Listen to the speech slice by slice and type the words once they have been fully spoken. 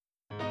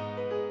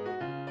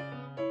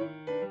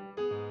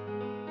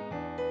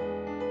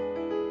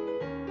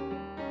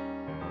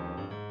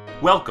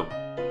Welcome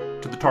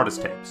to the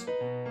TARDIS Tapes.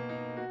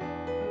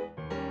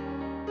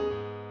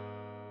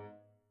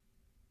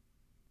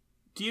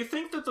 Do you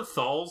think that the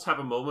Thals have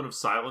a moment of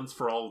silence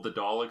for all of the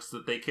Daleks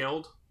that they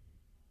killed?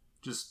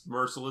 Just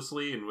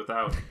mercilessly and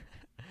without...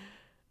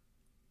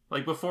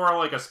 like before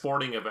like a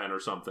sporting event or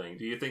something,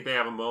 do you think they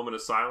have a moment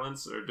of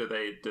silence, or do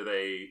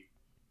they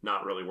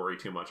not really worry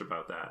too much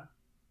about that?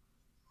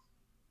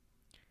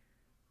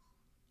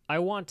 I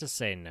want to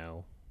say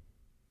no.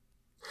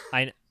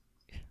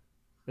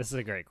 This is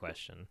a great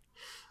question.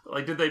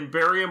 Like, did they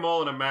bury them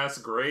all in a mass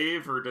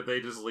grave, or did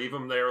they just leave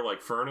them there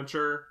like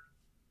furniture?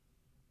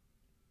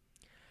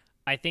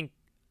 I think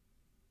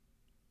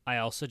I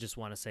also just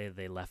want to say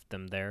they left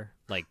them there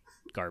like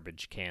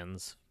garbage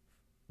cans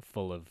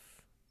full of...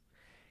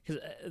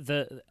 Because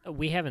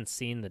we haven't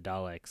seen the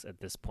Daleks at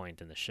this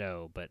point in the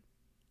show, but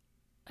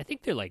I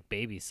think they're like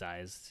baby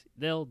sized.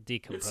 They'll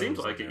decompose. It seems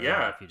like it, own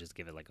yeah. If you just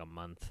give it like a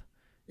month.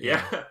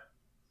 Yeah.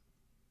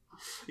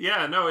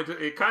 Yeah, no,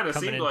 it kind of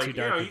Coming seemed in like, too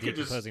dark you with could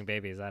just... decomposing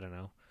babies, I don't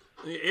know.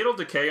 It'll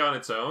decay on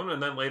its own,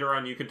 and then later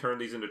on you can turn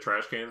these into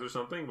trash cans or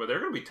something, but they're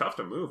going to be tough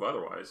to move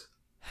otherwise.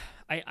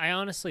 I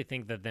honestly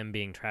think that them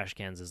being trash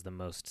cans is the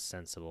most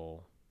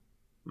sensible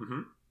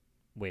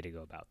way to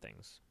go about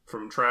things.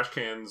 From trash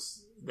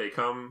cans they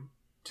come,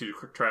 to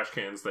trash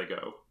cans they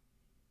go.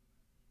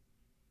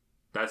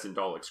 That's in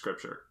Dalek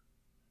scripture.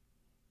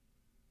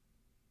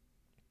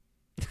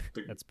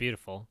 That's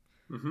beautiful,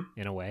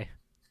 in a way.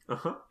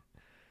 Uh-huh.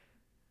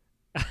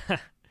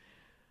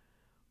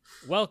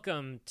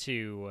 Welcome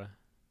to...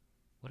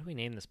 What do we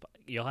name this?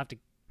 You'll have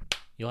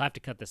to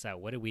cut this out.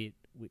 What do we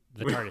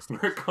the TARDIS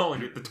tapes. We're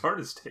calling it the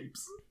TARDIS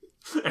tapes.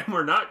 And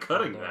we're not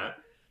cutting that.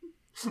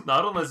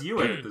 Not unless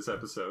you edit this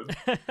episode.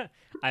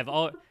 I've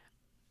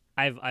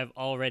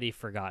already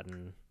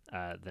forgotten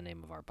the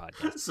name of our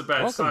podcast. It's a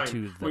bad Welcome sign.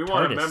 To the we TARDIS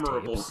want a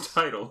memorable tapes.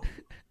 title.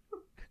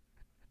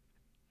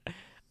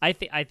 I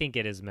think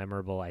it is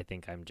memorable. I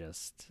think I'm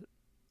just...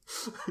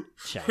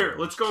 Here,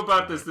 let's go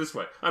about this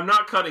way. I'm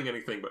not cutting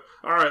anything, but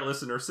all right,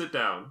 listener, sit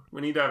down.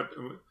 We need to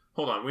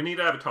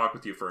have a talk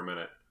with you for a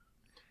minute.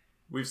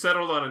 We've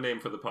settled on a name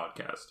for the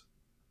podcast.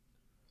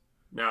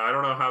 Now, I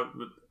don't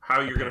know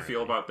how you're going to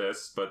feel about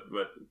this, but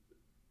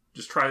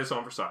just try this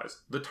on for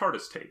size. The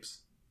TARDIS tapes.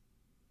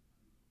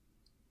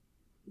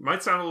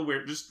 Might sound a little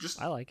weird.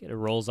 Just I like it. It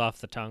rolls off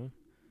the tongue.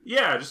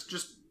 Yeah,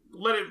 just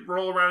let it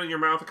roll around in your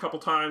mouth a couple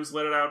times.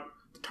 Let it out.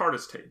 The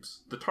TARDIS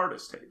tapes. The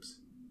TARDIS tapes.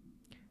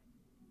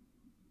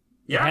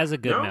 Yeah, it has a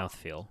good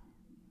mouthfeel.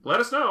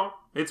 Let us know.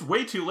 It's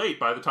way too late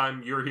by the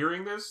time you're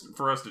hearing this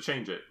for us to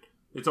change it.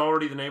 It's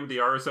already the name of the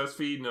RSS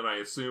feed, and I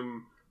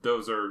assume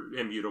those are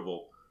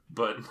immutable.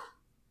 But,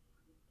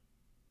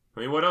 I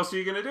mean, what else are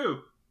you going to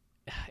do?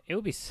 It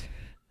would be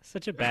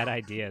such a bad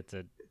idea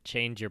to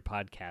change your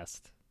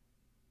podcast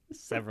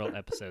several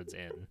episodes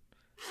in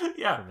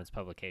from its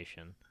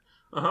publication.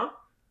 Uh-huh.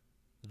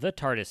 The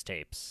TARDIS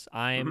tapes.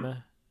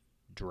 I'm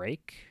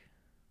Drake.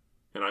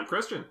 And I'm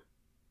Christian.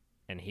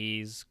 And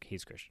he's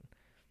Christian.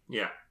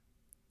 Yeah.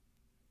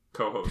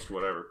 Co-host,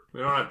 whatever. We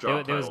don't have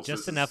job There was titles.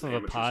 just enough of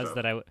a pause stuff.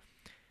 that I...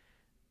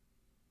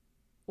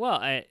 Well,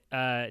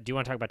 do you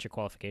want to talk about your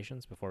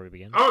qualifications before we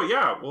begin? Oh,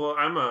 yeah. Well,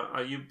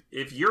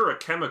 if you're a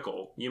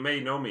chemical, you may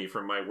know me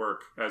from my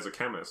work as a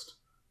chemist.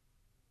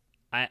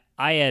 I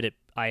edit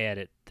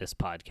this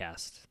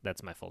podcast.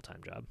 That's my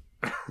full-time job.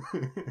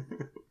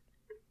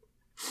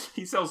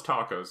 He sells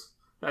tacos.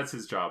 That's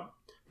his job.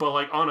 But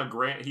like on a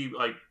grant,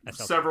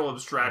 several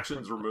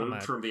abstractions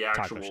removed from the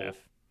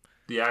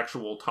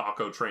actual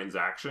taco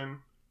transaction.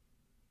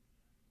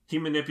 He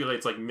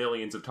manipulates like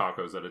millions of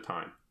tacos at a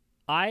time.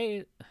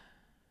 I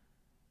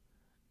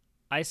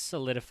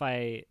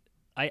solidify.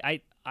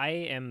 I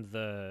am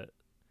the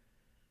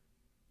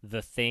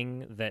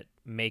thing that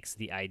makes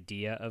the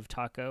idea of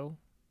taco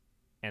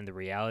and the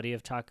reality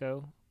of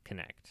taco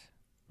connect.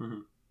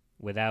 Mm-hmm.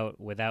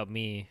 Without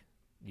me,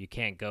 you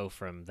can't go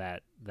from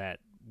that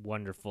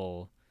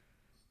wonderful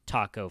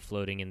taco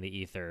floating in the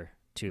ether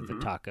to the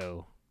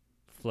taco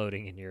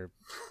floating in your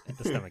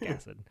stomach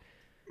acid.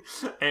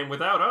 And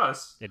without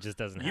us, it just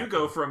doesn't happen. You happen.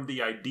 go from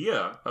the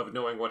idea of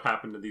knowing what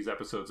happened in these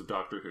episodes of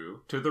Doctor Who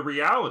to the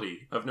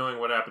reality of knowing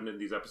what happened in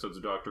these episodes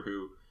of Doctor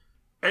Who.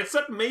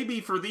 Except maybe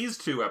for these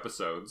two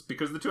episodes,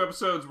 because the two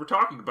episodes we're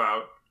talking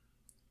about,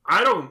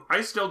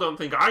 I still don't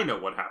think I know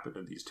what happened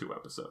in these two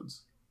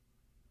episodes.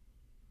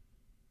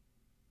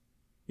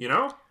 You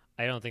know?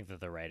 I don't think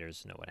that the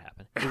writers know what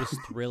happened. It was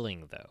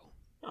thrilling, though.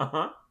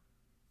 Uh-huh.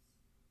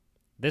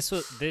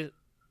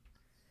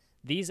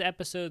 These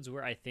episodes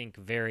were, I think,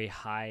 very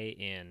high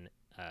in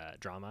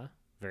drama,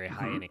 very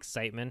high in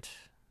excitement,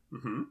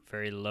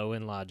 very low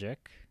in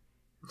logic.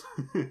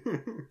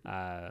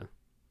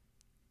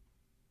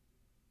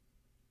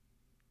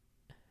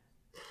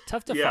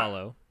 Tough to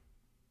follow.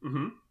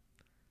 Mm-hmm.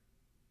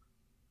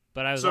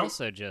 But I was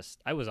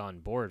I was on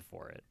board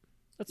for it.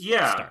 Let's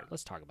start.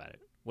 Let's talk about it.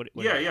 What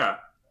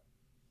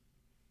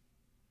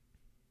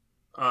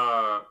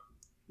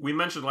we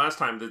mentioned last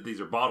time that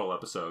these are bottle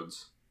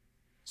episodes,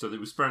 so they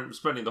were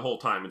spending the whole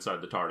time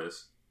inside the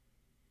TARDIS.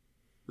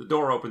 The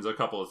door opens a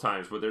couple of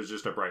times, but there's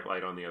just a bright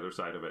light on the other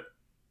side of it.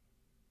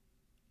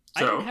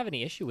 So, I didn't have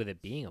any issue with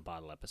it being a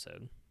bottle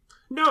episode.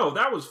 No,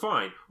 that was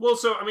fine. Well,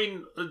 so, I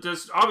mean,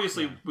 just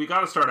obviously, we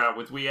got to start out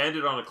with, we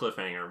ended on a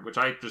cliffhanger, which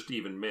I just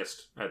even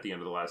missed at the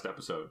end of the last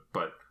episode.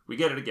 But we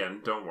get it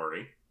again, don't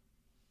worry.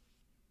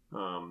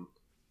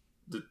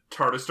 The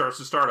TARDIS starts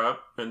to start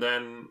up, and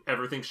then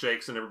everything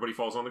shakes and everybody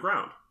falls on the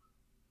ground.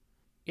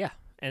 Yeah,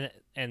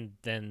 and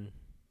then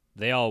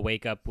they all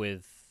wake up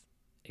with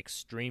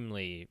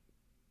extremely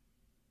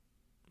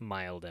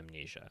mild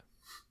amnesia.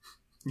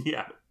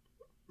 Yeah.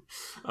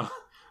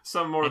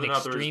 Some more than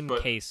others. An extreme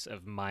case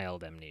of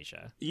mild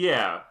amnesia.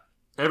 Yeah.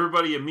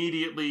 Everybody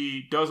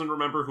immediately doesn't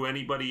remember who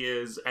anybody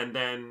is, and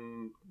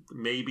then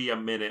maybe a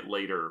minute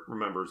later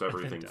remembers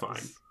everything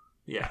fine.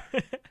 Yeah.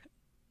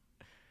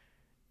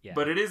 Yeah.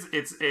 But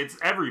it's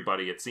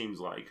everybody, it seems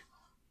like.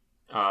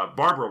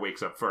 Barbara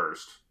wakes up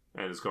first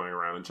and is going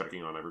around and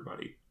checking on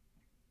everybody.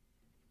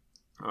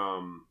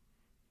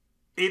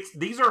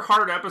 These are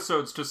hard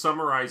episodes to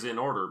summarize in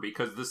order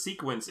because the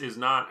sequence is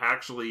not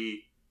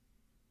actually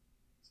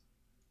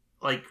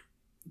like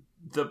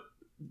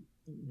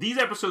these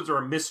episodes are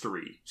a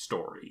mystery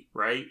story,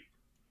 right?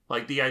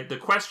 Like the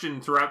question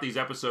throughout these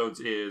episodes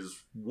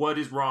is what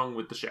is wrong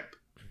with the ship,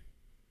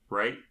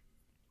 right?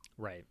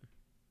 Right.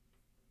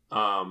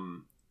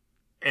 And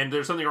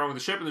there's something wrong with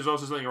the ship, and there's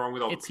also something wrong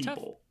with all the people.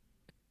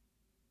 Tough.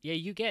 Yeah,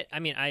 you get. I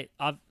mean,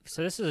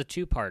 so this is a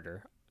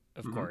two-parter,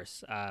 of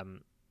course.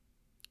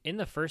 In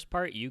the first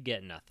part, you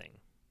get nothing.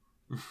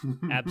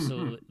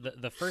 Absolutely,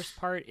 the first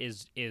part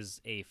is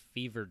a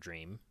fever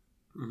dream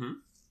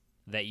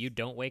that you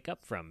don't wake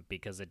up from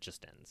because it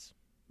just ends.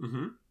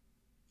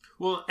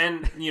 Well,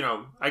 and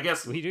I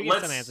guess we do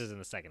get some answers in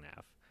the second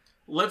half.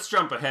 Let's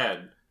jump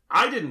ahead.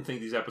 I didn't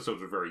think these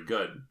episodes were very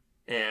good.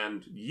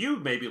 And you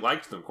maybe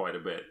liked them quite a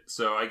bit.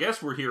 So I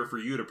guess we're here for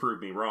you to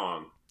prove me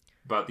wrong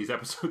about these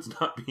episodes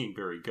not being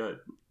very good.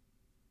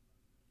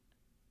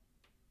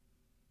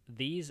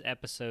 These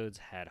episodes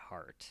had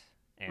heart,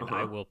 and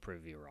I will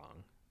prove you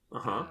wrong.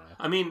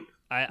 I mean,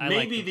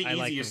 maybe the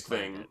easiest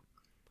thing,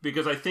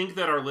 because I think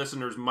that our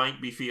listeners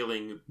might be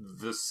feeling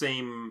the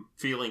same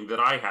feeling that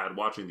I had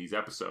watching these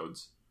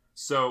episodes.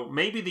 So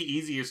maybe the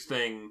easiest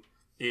thing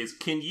is,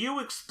 can you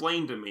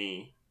explain to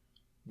me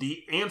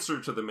the answer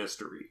to the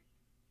mystery?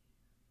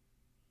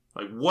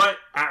 Like, what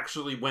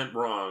actually went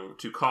wrong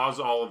to cause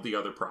all of the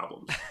other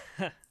problems?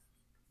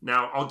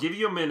 Now, I'll give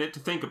you a minute to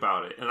think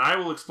about it, and I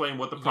will explain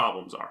what the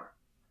problems are.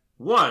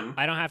 One...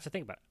 I don't have to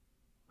think about it.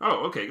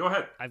 Oh, okay, go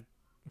ahead.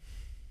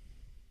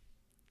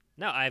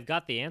 I've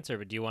got the answer,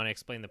 but do you want to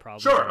explain the problem?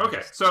 Sure,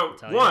 okay. So,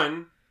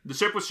 one, the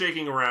ship was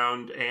shaking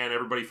around, and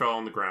everybody fell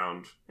on the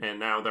ground,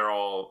 and now they're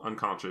all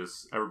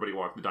unconscious. Everybody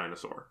walked the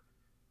dinosaur.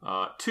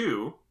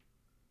 Two,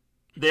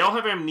 they all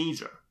have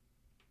amnesia.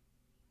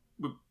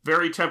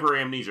 Very temporary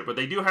amnesia, but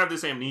they do have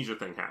this amnesia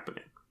thing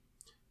happening.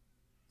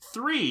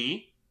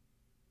 Three,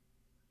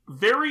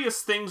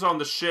 various things on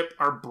the ship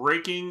are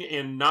breaking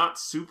in not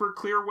super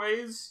clear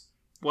ways.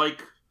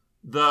 Like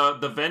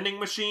the vending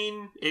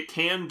machine, it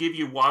can give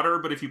you water,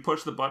 but if you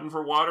push the button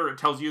for water, it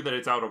tells you that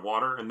it's out of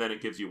water, and then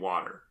it gives you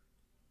water.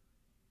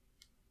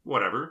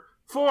 Whatever.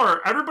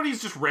 Four,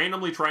 everybody's just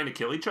randomly trying to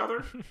kill each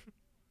other.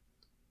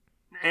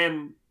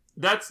 And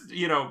that's,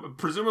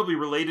 presumably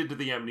related to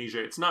the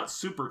amnesia. It's not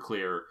super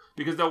clear,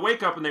 because they'll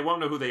wake up and they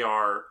won't know who they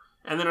are,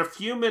 and then a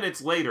few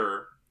minutes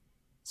later,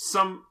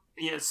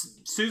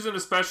 Susan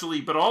especially,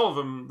 but all of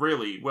them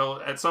really,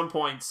 will at some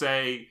point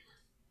say,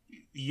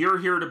 "You're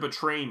here to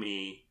betray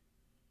me.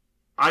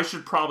 I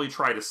should probably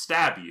try to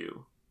stab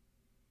you."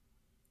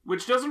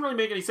 Which doesn't really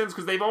make any sense,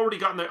 because they've already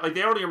gotten there,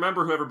 they already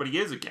remember who everybody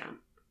is again.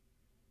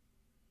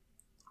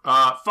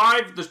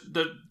 Five,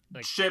 the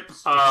ship...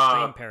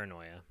 extreme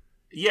paranoia.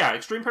 Yeah,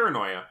 extreme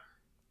paranoia.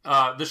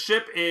 The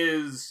ship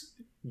is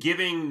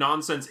giving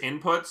nonsense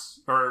inputs,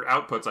 or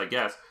outputs, I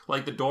guess.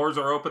 Like, the doors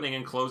are opening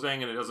and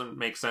closing, and it doesn't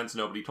make sense.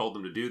 Nobody told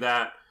them to do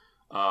that.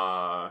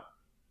 Now,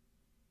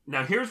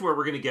 here's where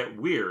we're going to get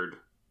weird.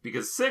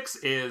 Because 6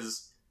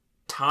 is,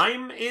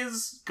 time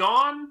is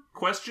gone? ?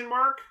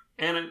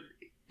 And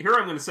here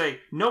I'm going to say,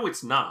 no,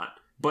 it's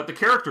not. But the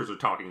characters are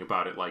talking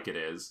about it like it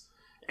is.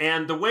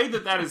 And the way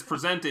that is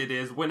presented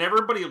is, when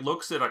everybody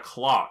looks at a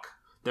clock,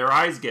 their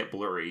eyes get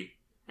blurry.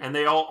 And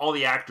all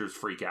the actors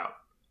freak out.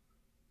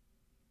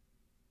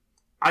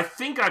 I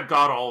think I've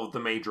got all of the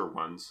major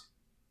ones.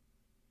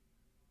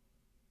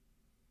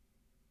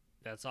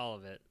 That's all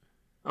of it.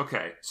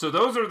 Okay, so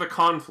those are the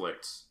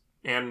conflicts,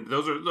 and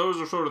those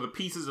are sort of the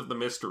pieces of the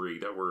mystery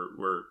that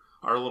were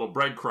our little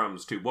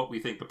breadcrumbs to what we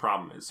think the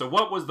problem is. So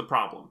what was the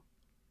problem?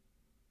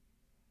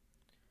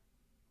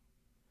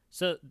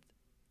 So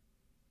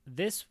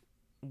this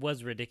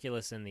was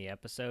ridiculous in the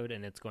episode,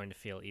 and it's going to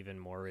feel even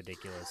more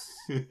ridiculous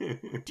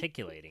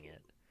articulating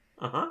it.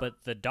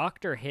 But the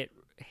Doctor hit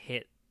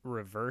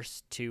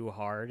reverse too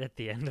hard at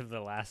the end of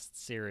the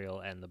last serial,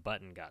 and the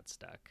button got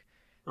stuck.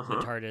 The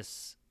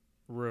TARDIS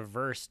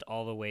reversed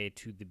all the way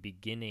to the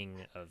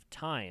beginning of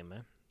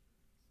time,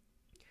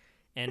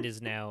 and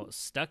is now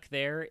stuck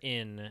there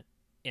in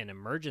in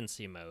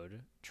emergency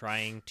mode,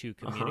 trying to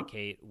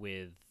communicate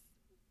with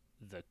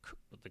the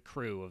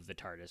crew of the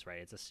TARDIS.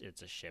 Right,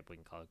 it's a ship. We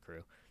can call it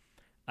crew.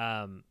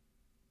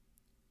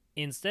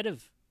 Instead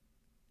of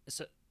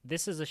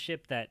this is a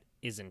ship that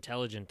is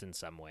intelligent in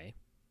some way,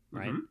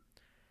 right?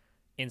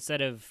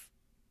 Instead of,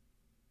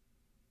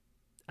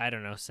 I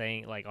don't know,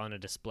 saying like on a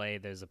display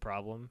there's a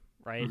problem,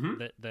 right?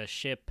 The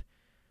ship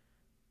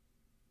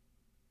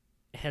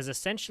has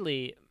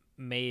essentially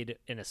made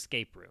an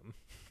escape room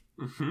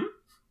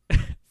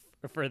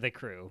for the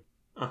crew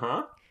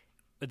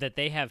that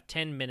they have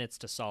 10 minutes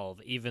to solve,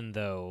 even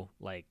though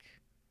like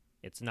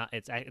it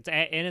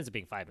ends up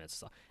being 5 minutes to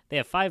solve. They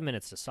have 5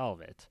 minutes to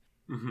solve it,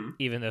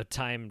 even though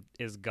time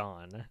is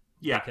gone.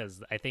 Yeah,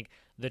 because I think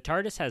the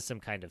TARDIS has some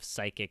kind of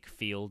psychic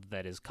field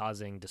that is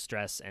causing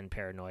distress and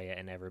paranoia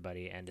in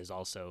everybody, and is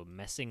also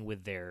messing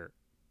with their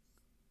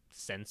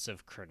sense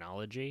of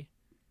chronology.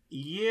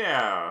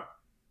 Yeah,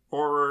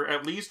 or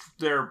at least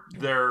their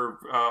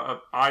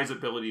eyes'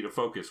 ability to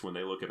focus when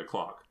they look at a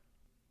clock.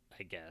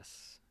 I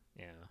guess,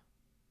 yeah.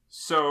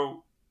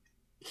 So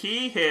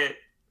he hit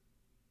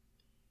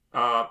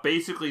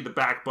basically the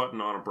back button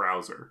on a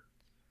browser,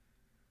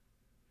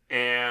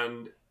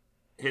 and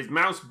his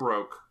mouse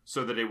broke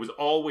so that it was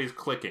always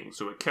clicking,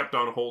 so it kept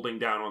on holding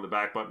down on the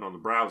back button on the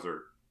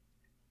browser.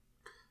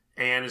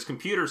 And his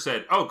computer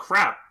said, oh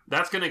crap,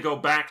 that's going to go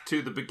back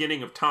to the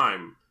beginning of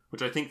time,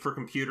 which I think for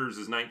computers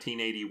is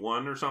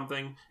 1981 or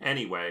something.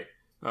 Anyway,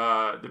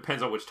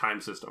 depends on which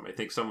time system. I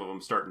think some of them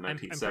start in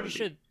 1970. I'm pretty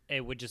sure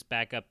it would just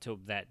back up to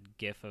that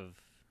GIF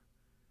of...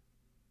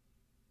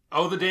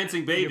 Oh, the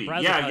dancing baby.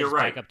 Yeah, you're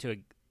right. Back up to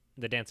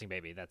the dancing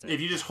baby, that's it.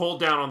 If you just hold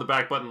down on the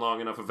back button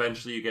long enough,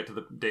 eventually you get to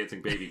the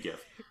dancing baby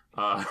GIF.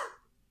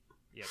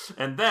 Yep.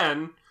 And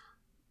then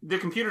the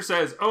computer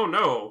says, oh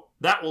no,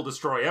 that will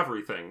destroy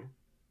everything.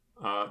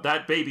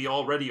 That baby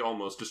already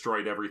almost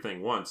destroyed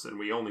everything once, and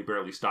we only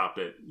barely stopped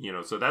it,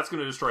 so that's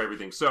going to destroy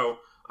everything. So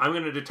I'm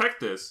going to detect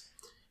this,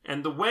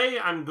 and the way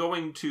I'm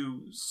going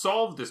to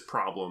solve this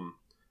problem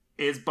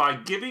is by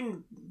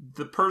giving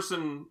the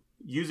person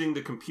using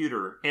the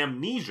computer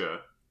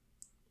amnesia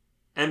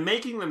and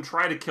making them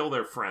try to kill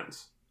their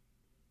friends.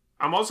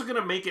 I'm also going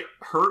to make it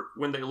hurt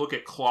when they look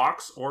at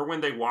clocks or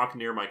when they walk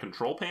near my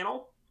control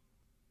panel.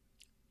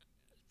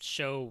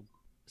 Show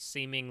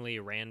seemingly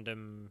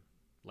random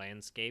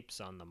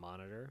landscapes on the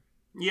monitor.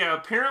 Yeah,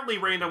 apparently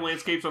random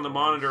landscapes on the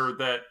monitor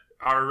that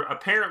are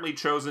apparently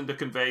chosen to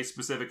convey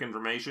specific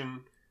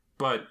information,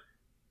 but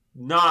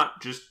not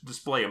just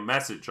display a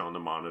message on the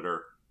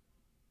monitor,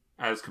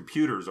 as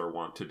computers are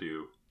wont to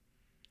do.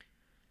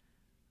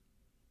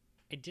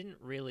 I didn't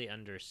really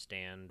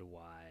understand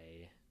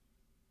why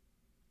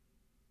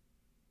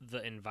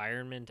the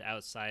environment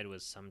outside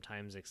was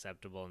sometimes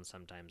acceptable and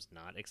sometimes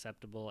not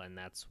acceptable, and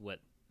that's what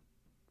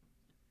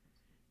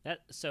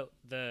so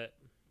the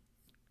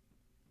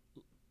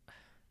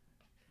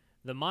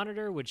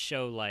monitor would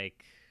show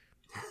like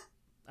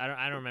I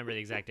don't remember the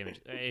exact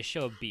image. It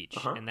show a beach,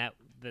 and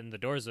then the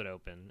doors would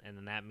open, and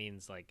then that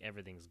means like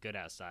everything's good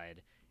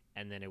outside,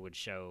 and then it would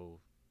show,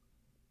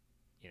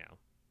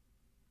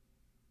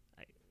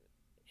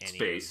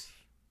 space,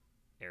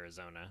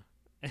 Arizona.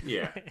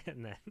 Yeah.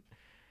 And then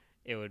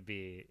it would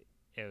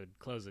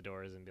close the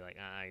doors and be like,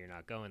 you're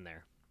not going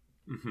there.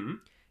 Mm-hmm.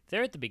 If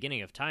they're at the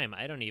beginning of time,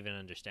 I don't even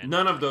understand.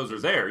 None of those are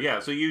there, yeah.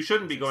 So you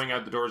shouldn't be going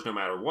out the doors no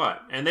matter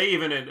what. And they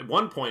even at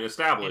one point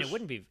established... And it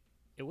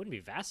wouldn't be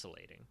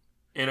vacillating.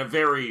 In a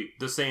very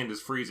the sand is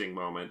freezing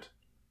moment,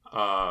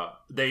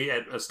 they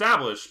had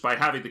established by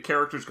having the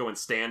characters go and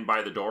stand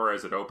by the door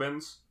as it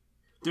opens,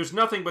 there's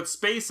nothing but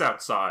space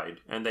outside,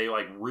 and they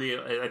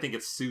I think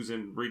it's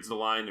Susan reads the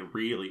line and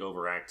really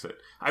overacts it.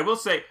 I will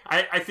say,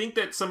 I think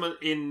that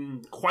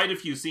in quite a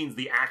few scenes,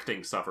 the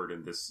acting suffered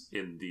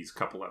in these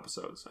couple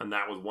episodes, and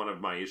that was one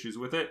of my issues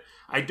with it.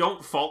 I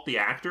don't fault the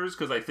actors,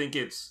 because I think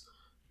it's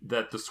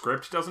that the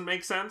script doesn't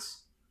make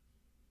sense,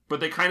 but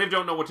they kind of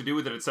don't know what to do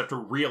with it except to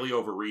really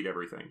overread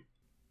everything.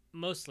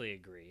 Mostly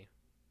agree.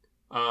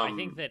 I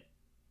think that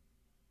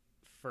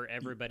for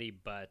everybody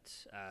but...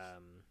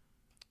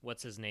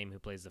 what's his name who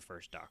plays the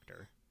first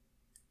Doctor?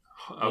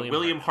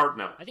 William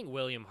Hartnell. I think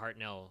William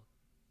Hartnell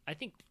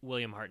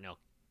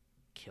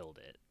killed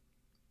it.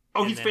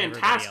 Oh, he's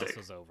fantastic. Everybody else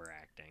was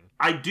overacting.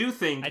 I do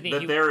think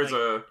that there is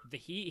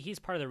he's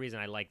part of the reason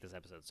I like this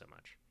episode so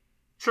much.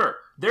 Sure.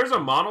 There's a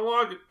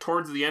monologue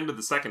towards the end of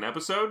the second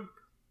episode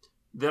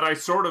that I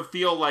sort of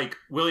feel like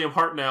William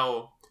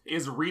Hartnell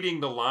is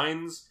reading the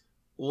lines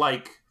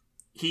like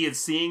he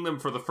is seeing them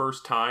for the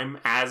first time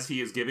as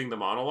he is giving the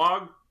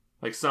monologue.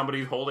 Like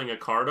somebody's holding a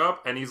card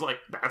up, and he's like,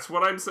 that's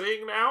what I'm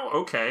saying now?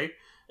 Okay.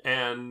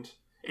 And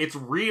it's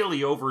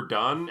really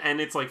overdone, and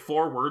it's like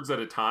 4 words at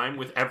a time,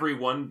 with every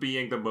one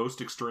being the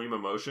most extreme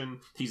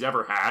emotion he's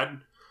ever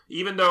had.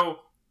 Even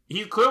though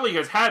he clearly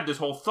has had this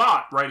whole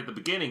thought right at the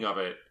beginning of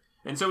it.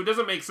 And so it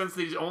doesn't make sense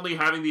that he's only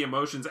having the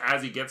emotions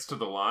as he gets to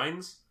the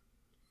lines.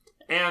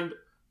 And,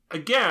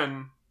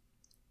 again...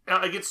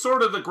 like, it's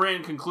sort of the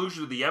grand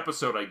conclusion of the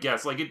episode, I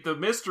guess. Like, the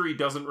mystery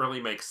doesn't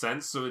really make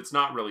sense, so it's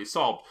not really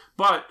solved.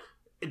 But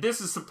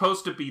this is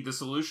supposed to be the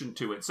solution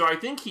to it. So I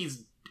think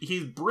he's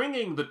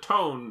bringing the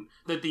tone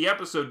that the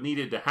episode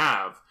needed to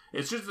have.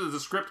 It's just that the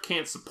script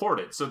can't support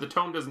it, so the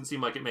tone doesn't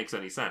seem like it makes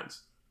any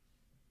sense.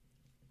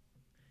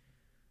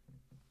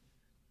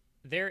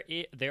 There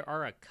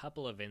are a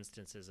couple of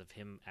instances of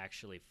him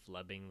actually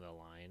flubbing the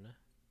line,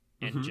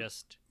 and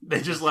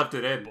they just left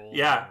it in.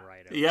 Yeah,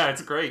 right, yeah,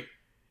 it's great.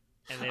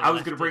 I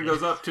was going to bring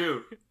those up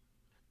too.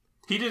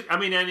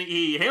 And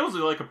he handles it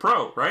like a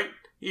pro, right?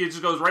 He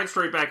just goes right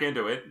straight back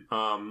into it,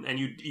 and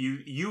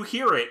you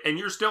hear it, and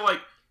you're still like,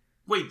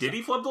 wait, did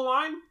he flub the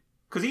line?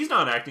 Because he's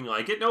not acting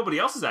like it. Nobody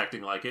else is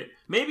acting like it.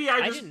 Maybe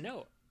I didn't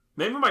know.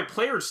 Maybe my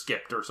player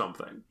skipped or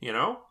something, you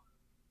know?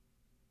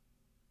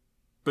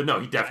 But no,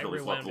 he definitely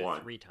flubbed the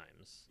line 3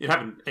 times. It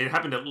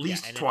happened at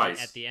least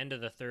twice. At the end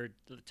of the third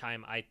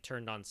time, I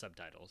turned on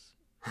subtitles.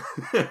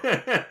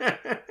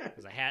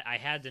 Because I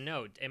had to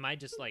know. Am I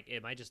just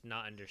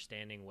not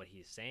understanding what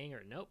he's saying,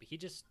 or nope? He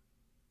just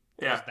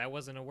that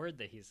wasn't a word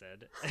that he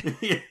said.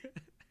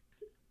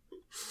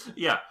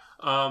 Yeah.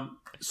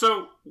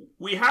 So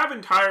we have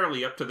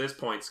entirely up to this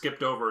point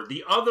skipped over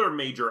the other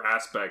major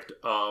aspect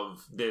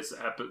of this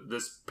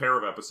pair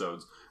of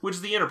episodes, which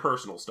is the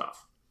interpersonal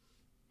stuff.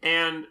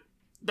 And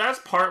that's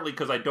partly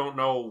because I don't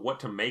know what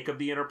to make of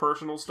the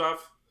interpersonal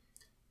stuff.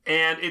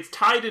 And it's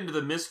tied into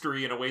the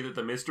mystery in a way that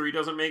the mystery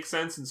doesn't make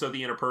sense, and so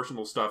the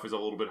interpersonal stuff is a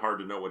little bit hard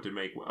to know what to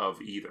make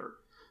of either.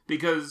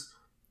 Because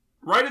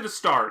right at the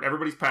start,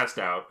 everybody's passed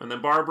out, and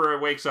then Barbara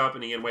wakes up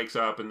and Ian wakes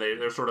up, and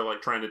they're sort of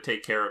like trying to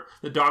take care of...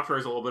 The doctor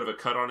has a little bit of a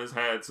cut on his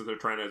head, so they're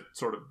trying to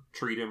sort of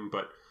treat him,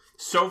 but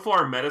so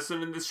far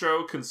medicine in this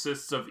show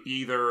consists of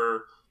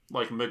either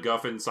like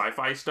MacGuffin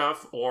sci-fi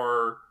stuff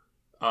or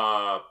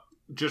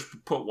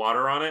just put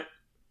water on it.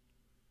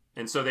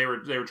 And so they were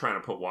trying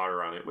to put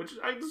water on it, which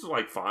is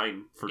like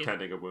fine for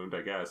tending a wound,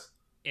 I guess.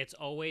 It's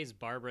always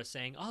Barbara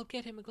saying, "I'll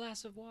get him a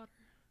glass of water."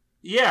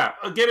 Yeah,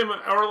 get him,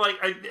 or like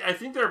I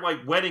think they're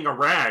like wetting a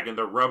rag and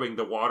they're rubbing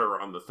the water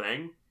on the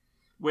thing,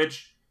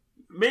 which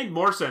made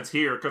more sense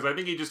here because I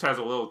think he just has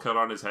a little cut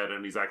on his head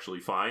and he's actually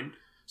fine.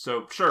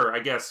 So sure, I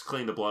guess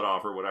clean the blood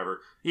off or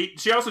whatever.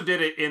 She also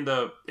did it in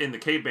the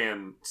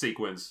caveman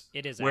sequence.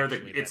 It is where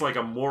it's like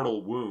a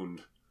mortal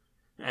wound,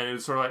 and it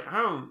was sort of like,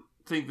 I don't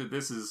think that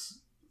this is.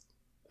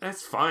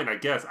 That's fine, I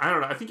guess. I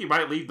don't know. I think you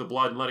might leave the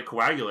blood and let it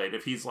coagulate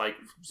if he's like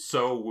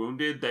so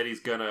wounded that he's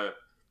gonna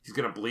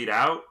bleed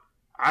out.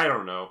 I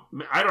don't know.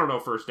 I don't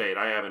know first aid.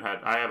 I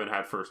haven't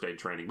had first aid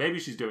training. Maybe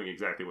she's doing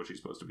exactly what she's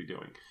supposed to be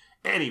doing.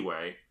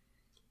 Anyway,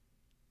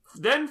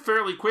 then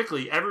fairly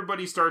quickly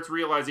everybody starts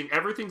realizing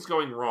everything's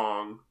going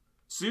wrong.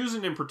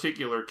 Susan in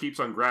particular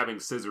keeps on grabbing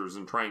scissors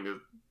and trying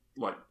to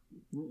like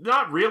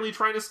not really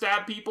trying to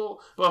stab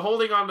people, but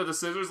holding onto the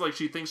scissors like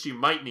she thinks she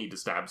might need to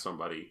stab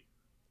somebody.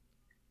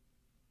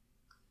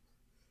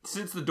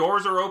 Since the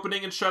doors are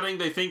opening and shutting,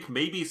 they think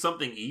maybe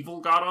something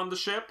evil got on the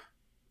ship.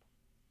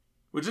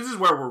 Which this is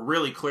where we're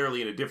really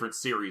clearly in a different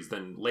series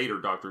than later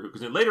Doctor Who.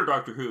 Because in later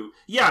Doctor Who,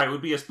 yeah, it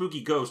would be a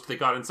spooky ghost that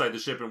got inside the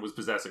ship and was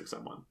possessing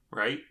someone,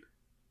 right?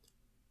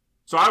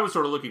 So I was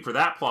sort of looking for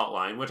that plot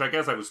line, which I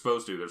guess I was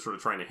supposed to. They're sort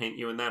of trying to hint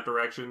you in that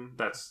direction.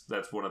 That's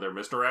one of their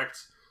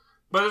misdirects.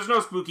 But there's no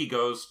spooky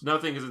ghost.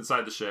 Nothing is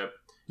inside the ship.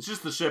 It's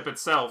just the ship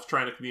itself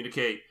trying to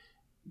communicate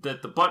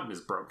that the button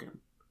is broken.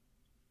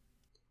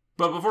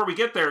 But before we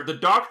get there, the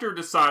Doctor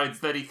decides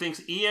that he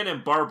thinks Ian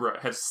and Barbara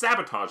have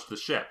sabotaged the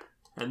ship.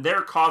 And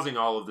they're causing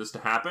all of this to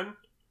happen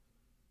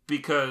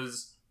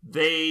because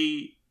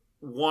they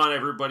want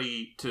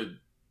everybody to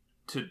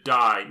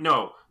die.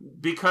 No,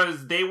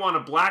 because they want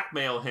to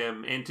blackmail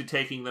him into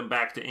taking them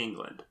back to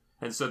England.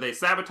 And so they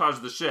sabotage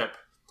the ship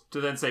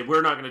to then say,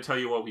 we're not going to tell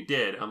you what we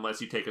did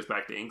unless you take us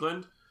back to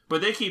England.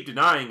 But they keep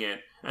denying it,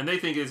 and they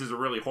think this is a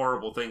really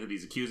horrible thing that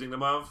he's accusing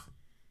them of.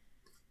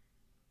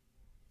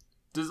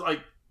 Does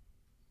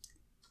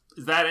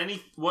that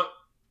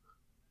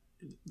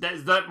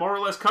more or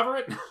less cover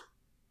it?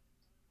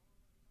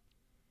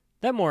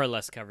 That more or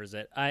less covers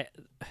it. I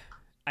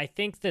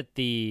think that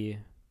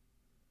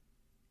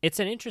it's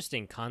an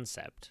interesting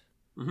concept.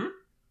 Mm-hmm.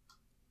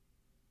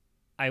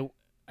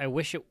 I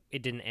wish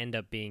it didn't end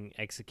up being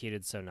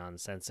executed so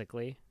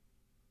nonsensically.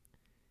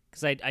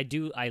 Because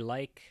I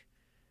like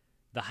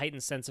the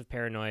heightened sense of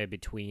paranoia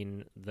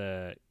between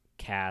the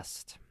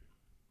cast.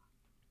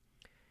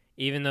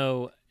 Even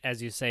though,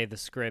 as you say, the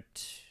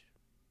script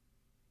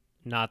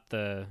not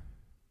the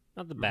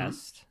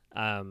best.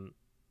 I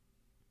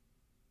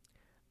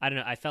don't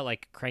know. I felt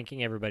like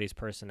cranking everybody's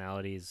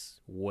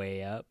personalities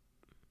way up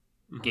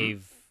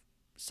gave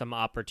some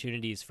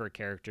opportunities for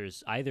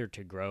characters either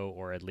to grow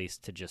or at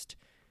least to just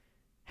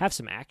have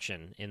some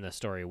action in the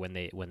story when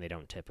they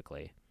don't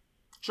typically.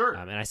 Sure.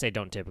 And I say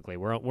don't typically.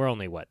 We're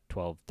only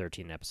 12,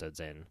 13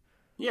 episodes in.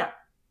 Yeah.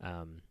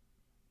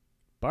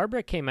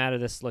 Barbara came out of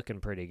this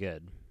looking pretty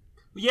good.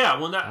 Yeah,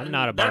 well, I'm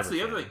not a Barbara that's the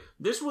fan. other thing.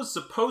 This was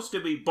supposed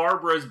to be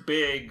Barbara's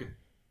big,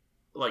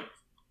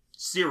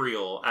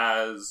 serial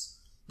as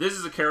this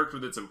is a character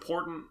that's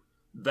important.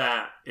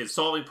 that is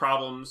solving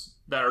problems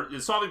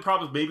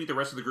maybe the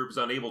rest of the group is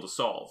unable to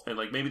solve. And,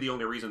 like, maybe the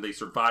only reason they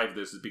survived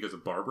this is because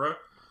of Barbara.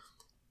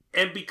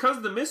 And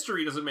because the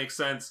mystery doesn't make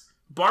sense,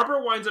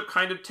 Barbara winds up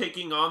kind of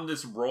taking on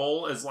this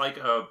role as, like,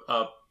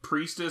 a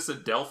priestess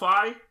at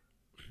Delphi,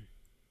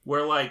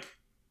 where, like,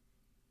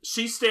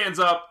 she stands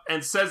up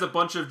and says a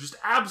bunch of just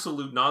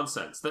absolute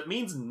nonsense that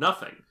means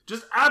nothing.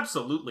 Just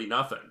absolutely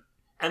nothing.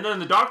 And then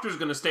the Doctor's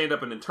going to stand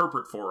up and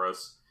interpret for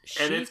us.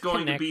 And it's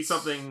going to be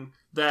something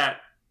that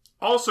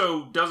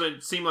also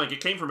doesn't seem like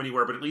it came from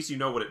anywhere, but at least you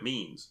know what it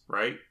means,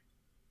 right?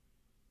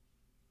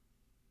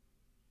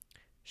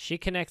 She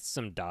connects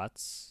some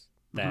dots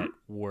that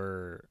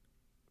were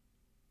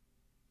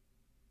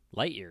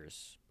light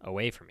years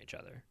away from each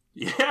other.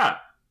 Yeah.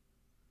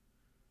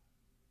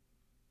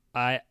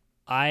 I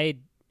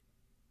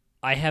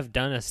have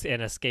done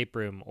an escape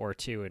room or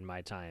two in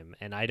my time,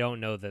 and I don't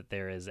know that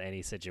there is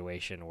any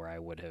situation where I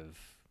would have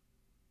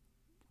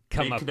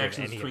come up with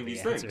any of the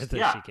answers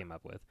that she came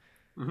up with.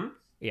 Mm-hmm.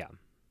 Yeah.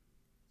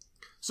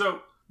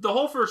 So the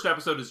whole first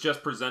episode is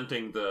just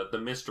presenting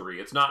the mystery.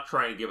 It's not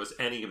trying to give us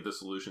any of the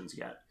solutions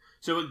yet.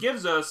 So it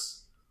gives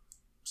us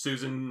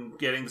Susan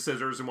getting the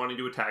scissors and wanting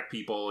to attack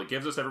people. It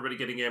gives us everybody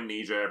getting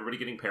amnesia, everybody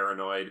getting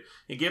paranoid.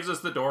 It gives us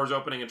the doors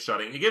opening and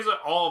shutting. It gives us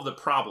all of the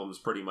problems,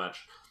 pretty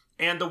much.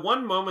 And the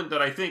one moment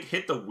that I think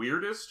hit the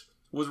weirdest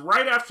was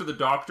right after the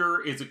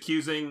Doctor is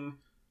accusing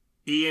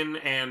Ian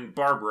and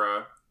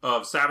Barbara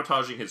of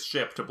sabotaging his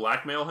ship to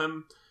blackmail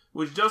him,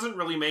 which doesn't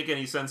really make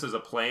any sense as a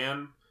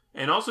plan,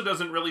 and also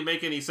doesn't really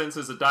make any sense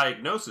as a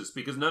diagnosis,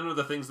 because none of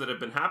the things that have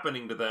been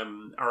happening to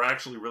them are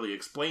actually really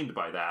explained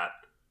by that.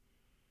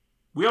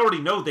 We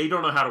already know they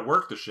don't know how to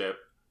work the ship,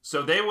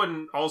 so they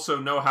wouldn't also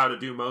know how to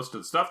do most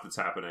of the stuff that's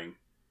happening.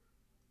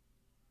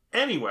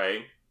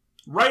 Anyway,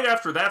 right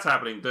after that's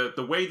happening,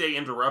 the way they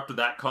interrupt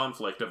that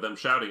conflict of them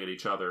shouting at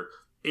each other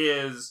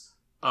is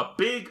a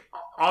big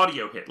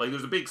audio hit. Like,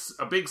 there's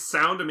a big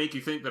sound to make you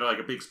think that, like,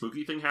 a big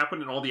spooky thing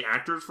happened and all the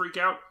actors freak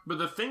out. But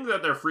the thing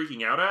that they're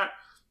freaking out at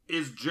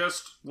is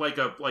just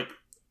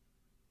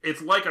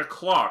it's like a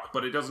clock,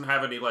 but it doesn't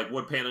have any, like,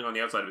 wood paneling on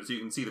the outside of it, so you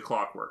can see the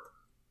clock work.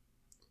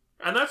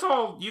 And that's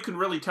all you can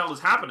really tell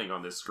is happening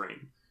on this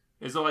screen.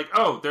 Is that, like,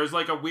 oh, there's,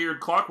 like, a weird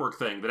clockwork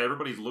thing that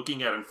everybody's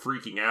looking at and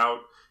freaking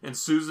out, and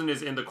Susan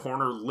is in the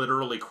corner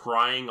literally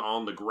crying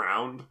on the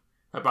ground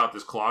about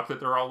this clock that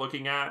they're all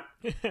looking at.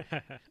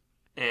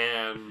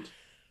 And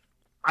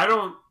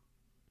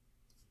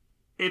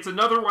it's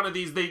another one of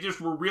these, they just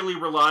were really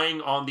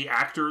relying on the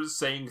actors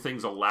saying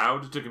things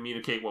aloud to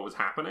communicate what was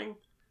happening.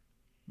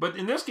 But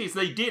in this case,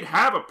 they did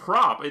have a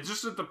prop. It's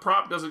just that the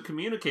prop doesn't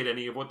communicate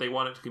any of what they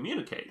want it to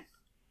communicate.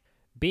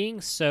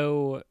 Being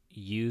so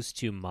used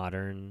to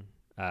modern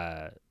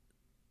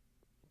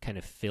kind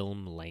of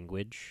film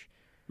language,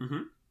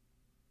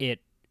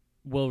 it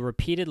will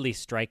repeatedly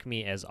strike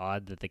me as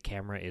odd that the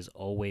camera is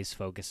always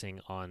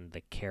focusing on the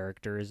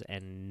characters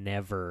and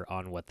never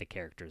on what the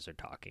characters are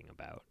talking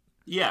about.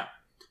 Yeah.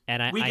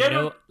 And I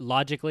know,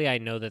 logically, I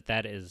know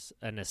that is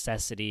a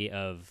necessity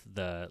of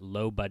the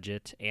low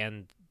budget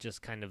and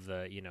just kind of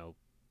the,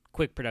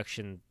 quick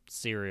production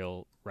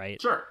serial, right?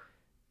 Sure.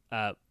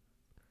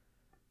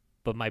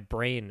 But my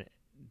brain...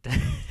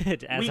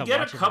 we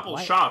get a couple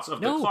shots of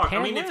the clock.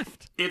 I mean,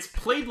 it's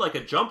played like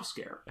a jump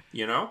scare,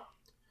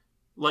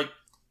 Like,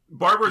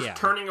 Barbara's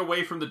turning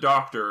away from the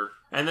Doctor,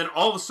 and then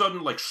all of a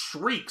sudden, like,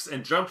 shrieks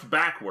and jumps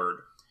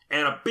backward,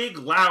 and a big,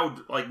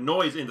 loud, like,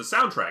 noise in the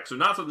soundtrack. So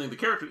not something the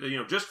character,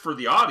 just for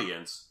the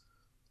audience,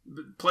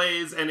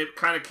 plays, and it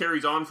kind of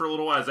carries on for a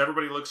little while as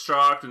everybody looks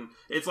shocked, and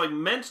it's, like,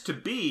 meant to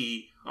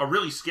be a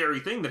really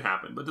scary thing that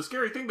happened. But the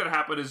scary thing that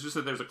happened is just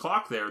that there's a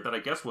clock there that I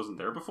guess wasn't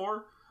there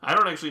before. I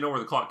don't actually know where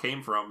the clock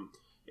came from.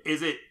 Is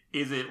the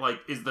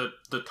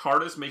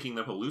TARDIS making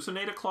them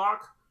hallucinate a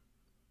clock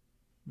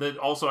that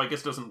also, I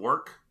guess, doesn't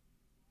work?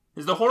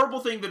 Is the horrible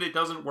thing that it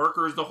doesn't work,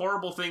 or is the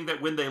horrible thing that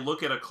when they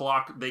look at a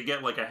clock, they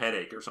get, like, a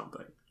headache or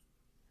something?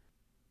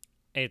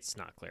 It's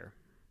not clear.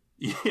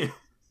 Yeah.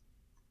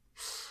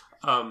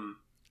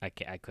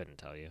 I couldn't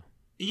tell you.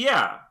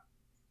 Yeah.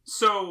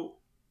 So,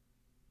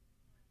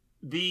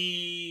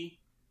 the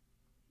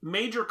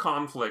major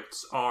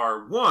conflicts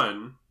are,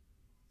 one,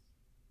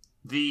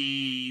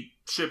 the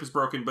ship is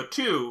broken, but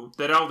two,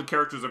 that all the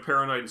characters are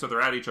paranoid and so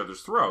they're at each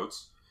other's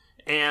throats.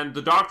 And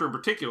the Doctor in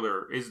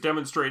particular is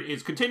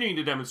continuing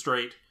to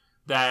demonstrate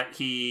that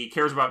he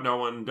cares about no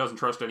one, doesn't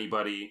trust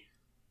anybody,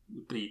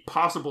 with the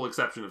possible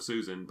exception of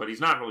Susan, but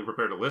he's not really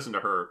prepared to listen to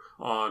her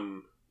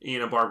on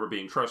Ian and Barbara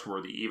being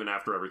trustworthy, even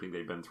after everything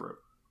they've been through.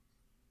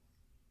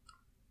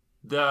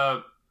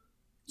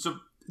 So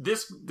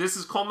this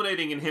is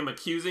culminating in him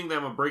accusing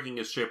them of breaking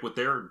his ship, which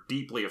they're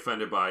deeply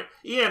offended by.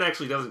 Ian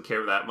actually doesn't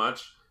care that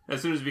much. As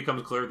soon as it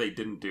becomes clear they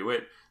didn't do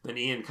it, then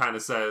Ian kind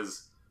of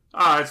says,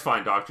 it's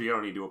fine, Doctor, you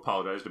don't need to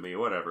apologize to me,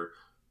 whatever.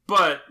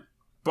 But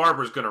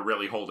Barbara's going to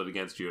really hold it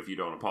against you if you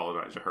don't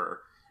apologize to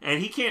her.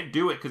 And he can't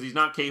do it because he's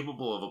not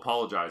capable of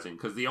apologizing,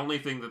 because the only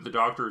thing that the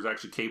Doctor is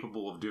actually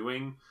capable of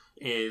doing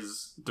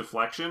is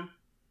deflection.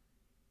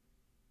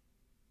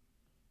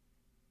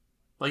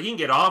 Like, he can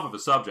get off of a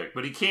subject,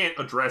 but he can't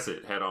address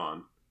it head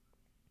on.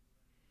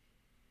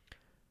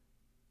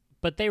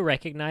 But they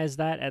recognize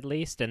that, at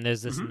least, and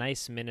there's this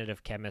nice minute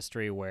of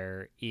chemistry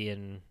where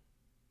Ian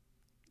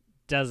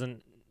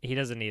doesn't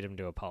need him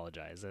to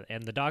apologize.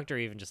 And the Doctor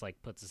even just,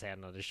 like, puts his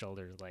hand on his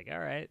shoulder and is like, all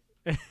right.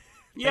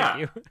 Yeah.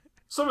 You.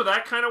 Some of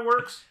that kind of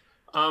works.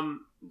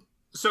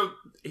 So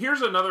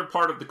here's another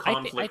part of the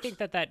conflict. I think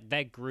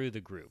that grew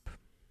the group.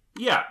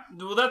 Yeah,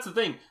 well, that's the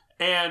thing.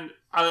 And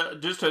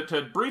just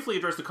to briefly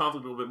address the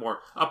conflict a little bit more,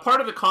 a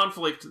part of the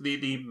conflict,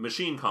 the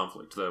machine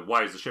conflict, the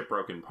why is the ship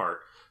broken part,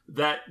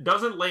 that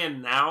doesn't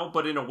land now,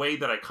 but in a way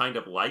that I kind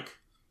of like.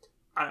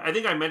 I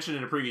think I mentioned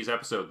in a previous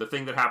episode, the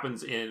thing that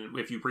happens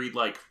if you read,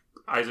 like,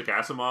 Isaac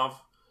Asimov,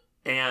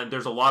 and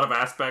there's a lot of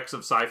aspects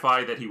of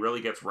sci-fi that he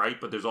really gets right,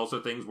 but there's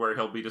also things where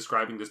he'll be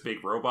describing this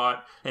big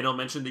robot, and he'll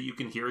mention that you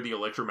can hear the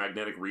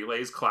electromagnetic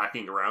relays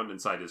clacking around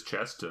inside his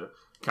chest to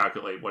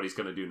calculate what he's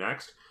going to do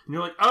next. And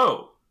you're like,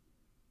 oh,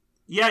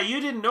 yeah, you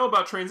didn't know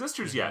about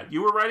transistors yet.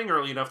 You were writing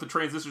early enough that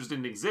transistors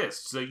didn't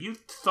exist, so you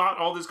thought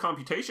all this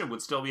computation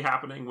would still be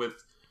happening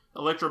with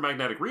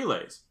electromagnetic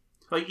relays.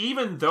 Like,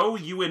 even though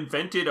you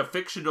invented a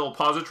fictional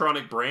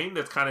positronic brain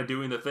that's kind of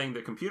doing the thing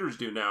that computers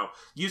do now,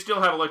 you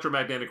still have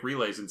electromagnetic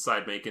relays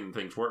inside making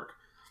things work.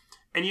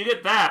 And you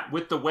get that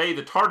with the way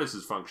the TARDIS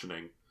is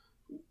functioning.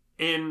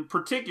 In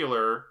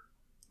particular,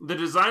 the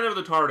design of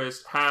the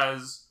TARDIS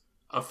has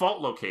a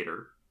fault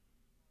locator,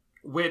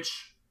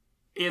 which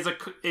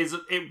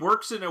it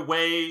works in a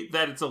way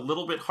that it's a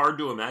little bit hard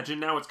to imagine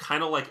now. It's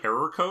kind of like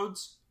error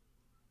codes,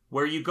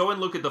 where you go and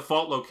look at the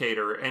fault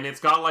locator, and it's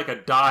got like a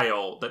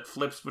dial that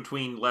flips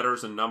between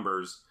letters and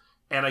numbers.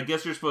 And I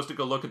guess you're supposed to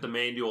go look at the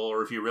manual,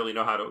 or if you really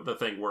know how the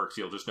thing works,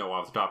 you'll just know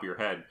off the top of your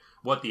head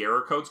what the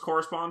error codes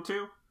correspond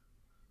to.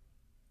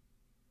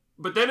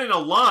 But then in a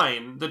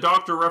line, the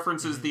Doctor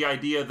references the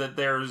idea that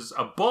there's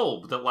a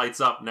bulb that lights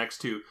up next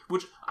to,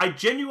 which I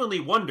genuinely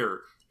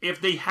wonder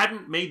if they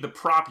hadn't made the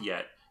prop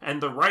yet,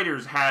 and the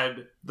writers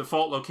had the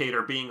fault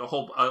locator being a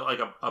whole,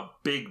 a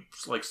big,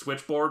 like,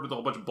 switchboard with a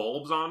whole bunch of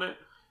bulbs on it,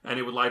 and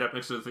it would light up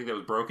next to the thing that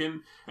was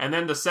broken. And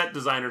then the set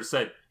designers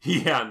said,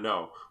 yeah,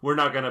 no, we're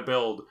not going to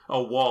build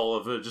a wall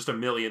of just a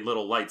million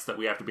little lights that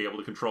we have to be able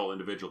to control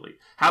individually.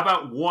 How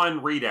about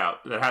one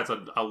readout that has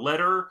a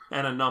letter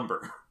and a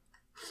number?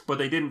 But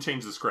they didn't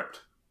change the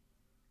script.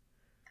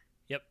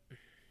 Yep.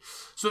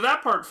 So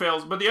that part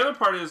fails, but the other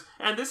part is,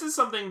 and this is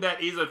something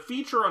that is a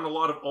feature on a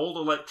lot of old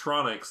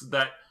electronics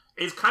that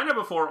is kind of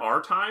before our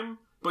time,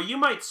 but you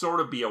might sort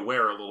of be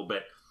aware a little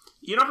bit.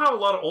 You know how a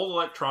lot of old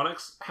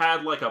electronics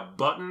had, like, a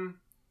button?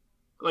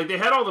 Like, they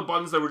had all the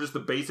buttons that were just the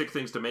basic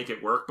things to make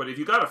it work, but if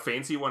you got a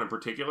fancy one in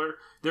particular,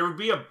 there would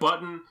be a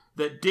button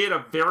that did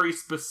a very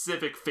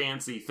specific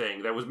fancy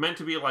thing that was meant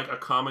to be, like, a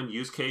common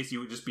use case. You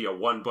would just be a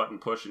one-button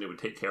push and it would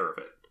take care of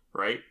it,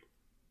 right?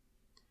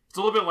 It's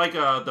a little bit like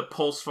the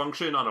pulse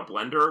function on a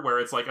blender, where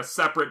it's, like, a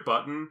separate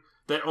button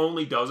that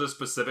only does a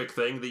specific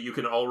thing that you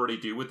can already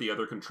do with the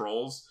other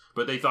controls,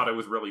 but they thought it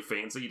was really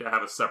fancy to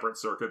have a separate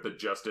circuit that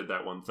just did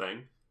that one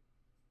thing.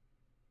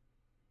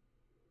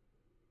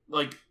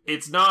 Like,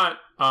 it's not,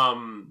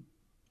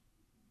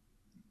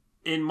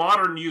 in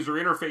modern user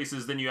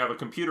interfaces, then you have a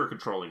computer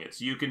controlling it,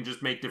 so you can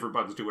just make different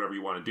buttons do whatever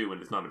you want to do,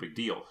 and it's not a big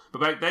deal.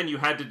 But back then, you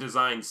had to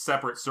design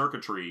separate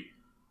circuitry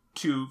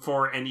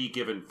for any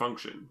given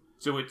function.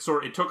 So it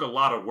took a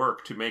lot of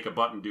work to make a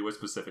button do a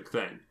specific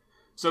thing.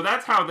 So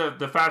that's how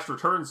the fast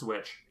return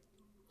switch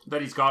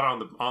that he's got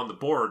on the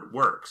board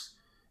works.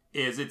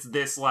 It's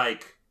this,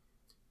 like,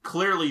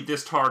 clearly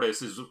this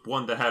TARDIS is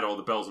one that had all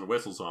the bells and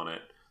whistles on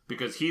it,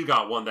 because he's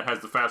got one that has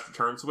the fast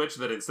return switch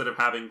that instead of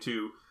having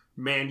to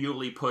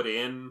manually put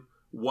in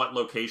what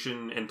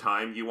location and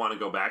time you want to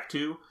go back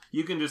to,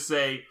 you can just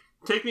say,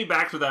 take me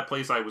back to that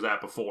place I was at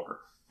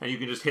before. And you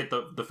can just hit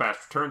the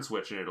fast return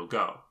switch and it'll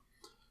go.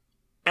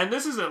 And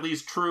this is at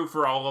least true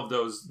for all of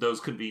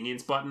those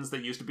convenience buttons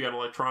that used to be on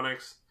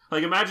electronics.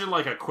 Like, imagine,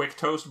 like, a quick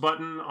toast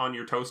button on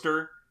your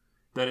toaster,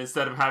 that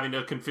instead of having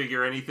to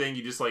configure anything,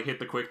 you just, like, hit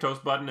the quick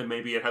toast button, and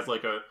maybe it has,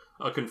 like, a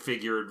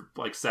configured,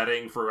 like,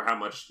 setting for how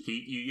much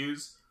heat you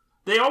use.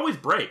 They always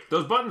break.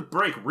 Those buttons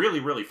break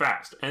really, really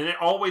fast, and it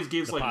always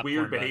gives, like,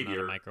 weird behavior.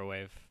 On a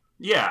microwave.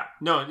 Yeah,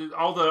 no,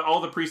 all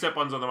the preset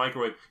buttons on the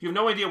microwave, you have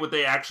no idea what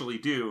they actually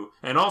do,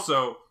 and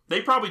also,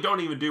 they probably don't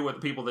even do what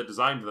the people that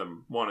designed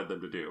them wanted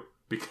them to do,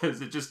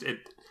 because it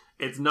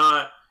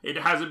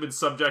hasn't been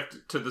subject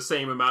to the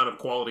same amount of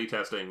quality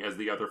testing as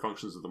the other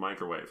functions of the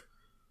microwave.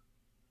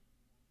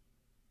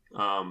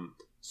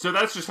 So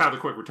that's just how the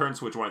quick return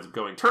switch winds up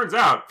going. Turns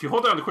out, if you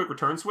hold down the quick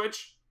return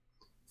switch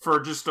for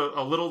just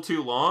a little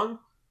too long,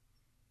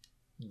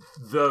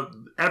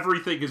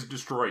 everything is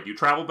destroyed. You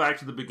travel back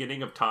to the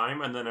beginning of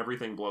time, and then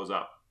everything blows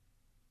up.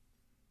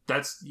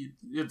 It's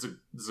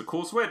a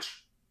cool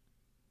switch.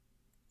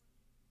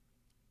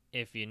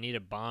 If you need a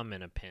bomb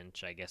in a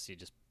pinch, I guess you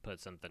just put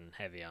something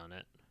heavy on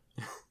it.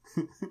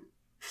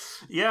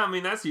 Yeah, I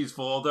mean, that's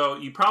useful, although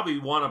you probably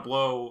want to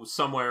blow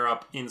somewhere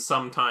up in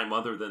some time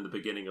other than the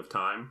beginning of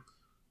time.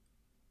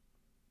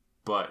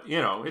 But, it's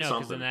something. No,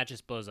 because then that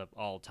just blows up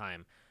all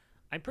time.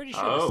 I'm pretty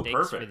sure the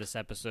stakes for this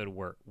episode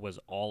was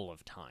all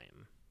of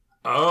time.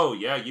 Oh,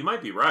 yeah, you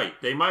might be right.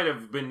 They might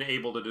have been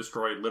able to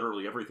destroy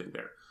literally everything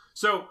there.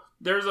 So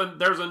there's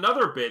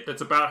another bit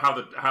that's about how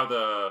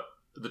the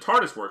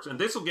TARDIS works, and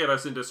this will get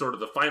us into sort of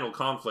the final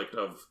conflict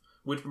of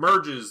which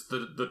merges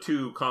the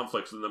two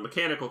conflicts, and the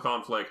mechanical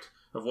conflict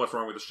of what's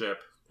wrong with the ship,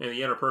 and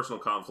the interpersonal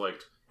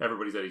conflict,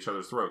 everybody's at each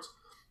other's throats.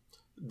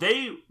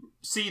 They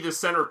see the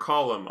center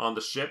column on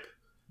the ship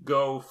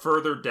go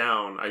further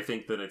down, I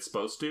think, than it's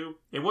supposed to.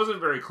 It wasn't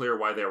very clear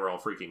why they were all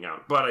freaking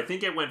out, but I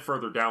think it went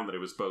further down than it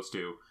was supposed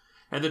to.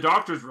 And the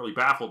Doctor's really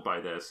baffled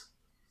by this.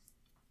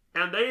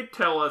 And they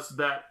tell us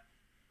that,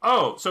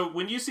 so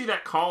when you see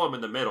that column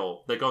in the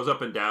middle that goes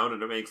up and down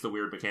and it makes the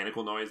weird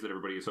mechanical noise that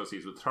everybody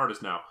associates with the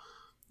TARDIS now,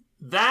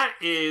 that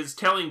is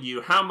telling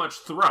you how much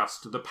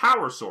thrust the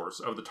power source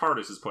of the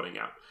TARDIS is putting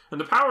out. And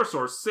the power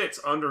source sits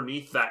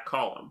underneath that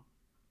column.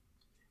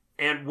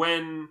 And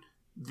when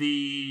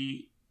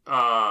the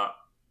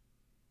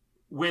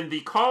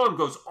column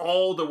goes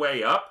all the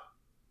way up,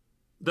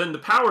 then the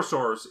power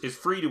source is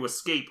free to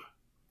escape.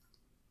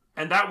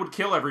 And that would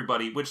kill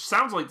everybody, which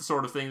sounds like the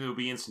sort of thing that would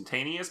be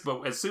instantaneous,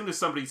 but as soon as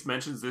somebody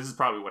mentions this is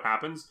probably what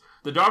happens,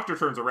 the Doctor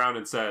turns around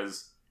and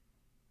says,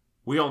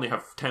 "We only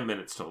have 10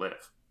 minutes to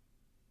live."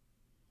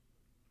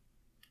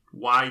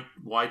 Why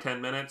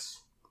 10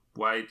 minutes?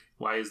 Why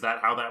is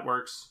that how that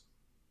works?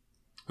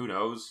 Who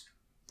knows?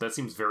 That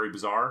seems very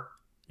bizarre.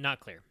 Not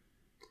clear.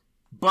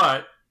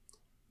 But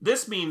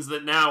this means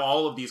that now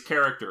all of these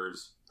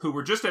characters who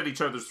were just at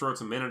each other's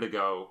throats a minute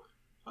ago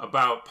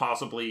about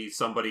possibly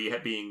somebody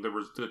being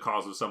the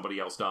cause of somebody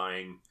else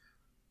dying,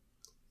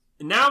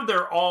 now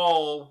they're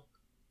all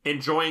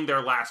enjoying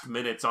their last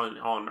minutes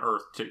on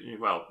Earth,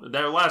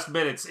 their last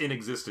minutes in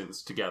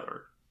existence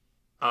together.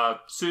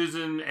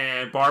 Susan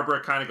and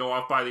Barbara kind of go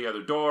off by the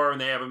other door,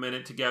 and they have a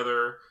minute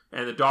together,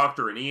 and the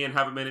Doctor and Ian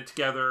have a minute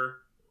together.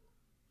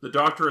 The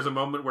Doctor has a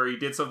moment where he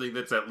did something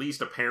that's at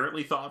least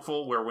apparently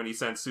thoughtful, where when he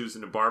sends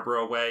Susan and Barbara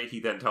away, he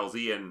then tells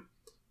Ian,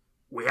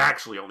 "We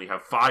actually only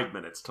have 5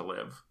 minutes to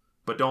live,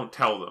 but don't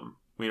tell them.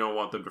 We don't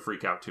want them to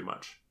freak out too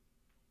much."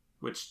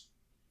 Which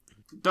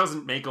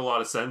doesn't make a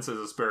lot of sense as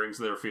a sparing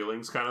to their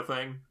feelings kind of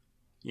thing,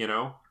 you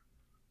know?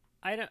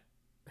 I don't...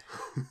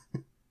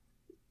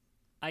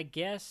 I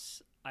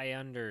guess I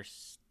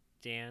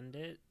understand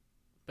it,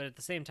 but at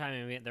the same time,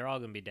 I mean, they're all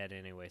going to be dead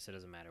anyway, so it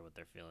doesn't matter what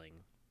they're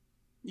feeling.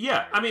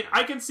 Yeah, I mean,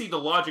 I can see the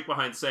logic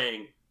behind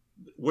saying,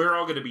 we're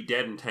all going to be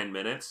dead in 10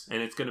 minutes,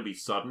 and it's going to be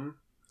sudden.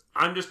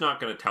 I'm just not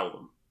going to tell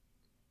them.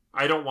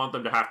 I don't want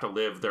them to have to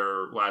live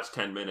their last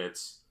 10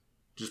 minutes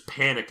just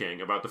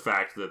panicking about the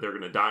fact that they're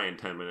going to die in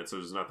 10 minutes, so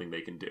there's nothing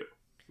they can do,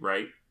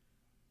 right?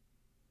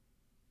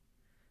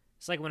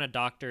 It's like when a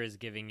doctor is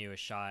giving you a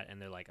shot,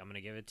 and they're like, "I'm going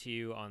to give it to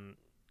you on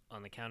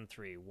the count of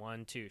 3.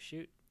 1, 2,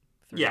 shoot."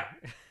 3. Yeah.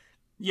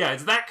 Yeah,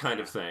 it's that kind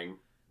of thing,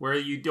 where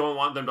you don't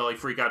want them to like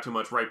freak out too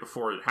much right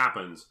before it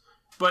happens.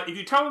 But if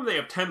you tell them they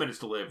have 10 minutes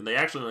to live, and they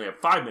actually only have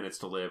 5 minutes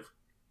to live,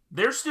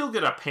 they're still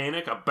going to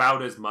panic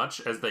about as much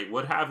as they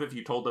would have if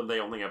you told them they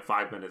only have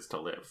 5 minutes to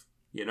live.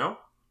 You know?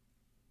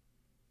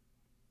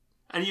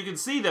 And you can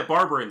see that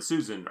Barbara and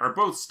Susan are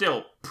both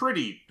still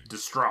pretty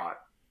distraught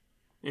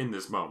in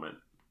this moment.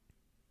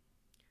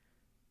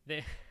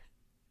 They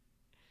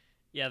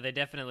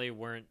definitely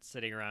weren't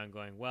sitting around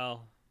going,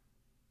 "Well,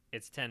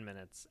 it's 10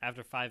 minutes.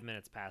 After 5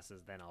 minutes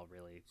passes, then I'll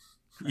really..."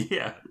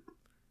 Yeah.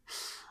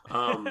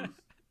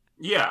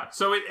 Yeah,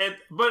 so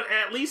but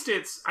at least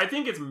I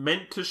think it's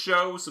meant to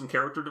show some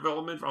character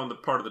development on the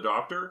part of the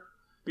Doctor,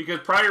 because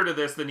prior to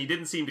this, then he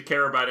didn't seem to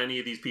care about any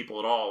of these people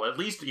at all, at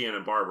least Ian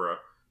and Barbara,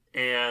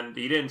 and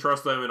he didn't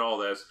trust them in all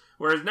this,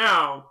 whereas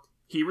now,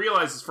 he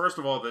realizes, first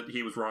of all, that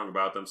he was wrong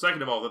about them,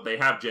 second of all, that they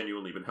have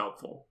genuinely been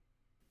helpful.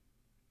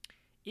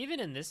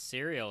 Even in this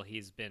serial,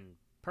 he's been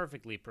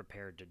perfectly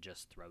prepared to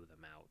just throw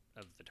them out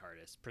of the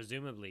TARDIS,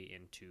 presumably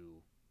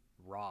into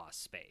raw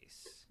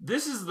space.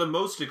 This is the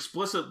most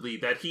explicitly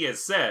that he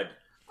has said,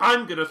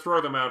 "I'm going to throw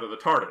them out of the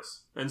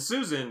TARDIS." And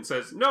Susan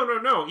says,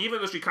 no,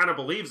 even though she kind of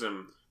believes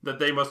him that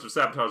they must have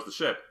sabotaged the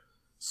ship.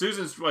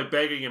 Susan's like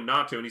begging him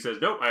not to, and he says,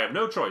 "Nope, I have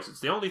no choice. It's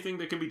the only thing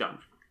that can be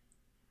done."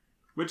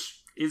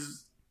 Which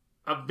is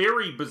a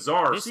very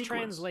bizarre sequence. This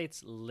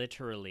translates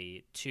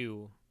literally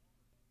to,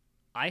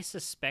 "I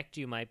suspect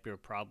you might be a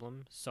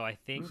problem, so I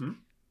think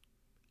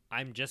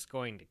I'm just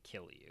going to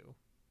kill you."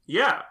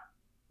 Yeah.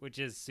 Which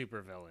is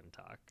super villain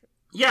talk.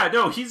 Yeah,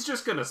 no, he's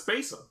just gonna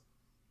space him.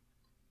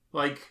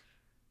 Like,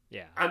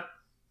 yeah.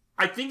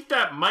 I think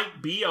that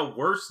might be a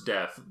worse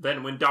death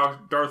than when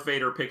Darth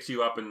Vader picks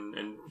you up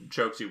and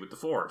chokes you with the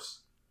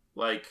Force.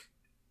 Like,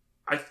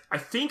 I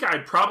think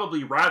I'd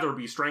probably rather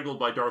be strangled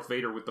by Darth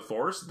Vader with the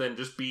Force than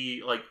just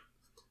be, like,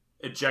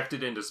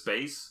 ejected into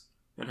space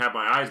and have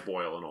my eyes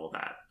boil and all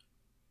that.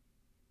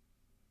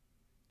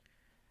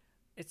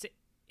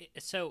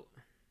 So...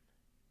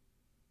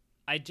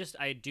 I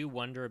do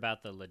wonder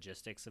about the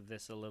logistics of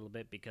this a little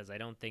bit, because I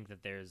don't think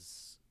that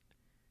there's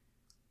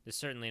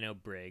certainly no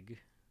brig,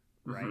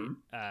 right?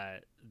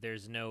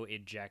 There's no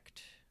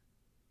eject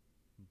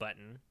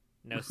button,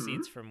 no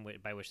seats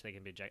by which they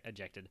can be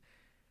ejected.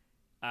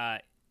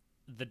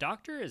 The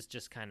Doctor is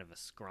just kind of a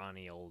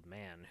scrawny old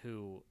man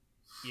who,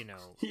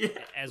 Yeah.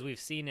 as we've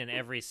seen in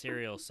every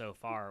serial so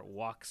far,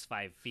 walks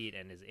 5 feet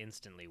and is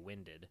instantly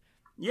winded.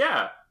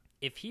 Yeah.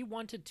 If he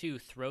wanted to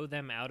throw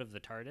them out of the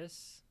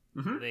TARDIS,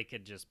 they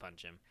could just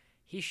punch him.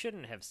 He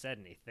shouldn't have said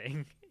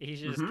anything. He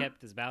should have just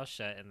kept his mouth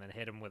shut and then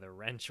hit him with a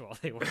wrench while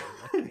they were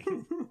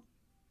looking.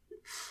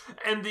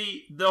 And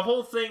the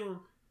whole thing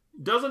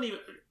doesn't even...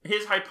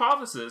 His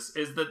hypothesis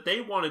is that they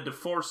wanted to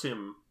force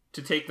him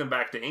to take them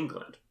back to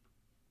England.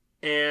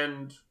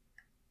 And...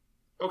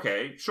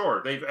 Okay,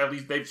 sure.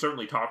 They've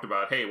certainly talked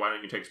about, hey, why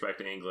don't you take us back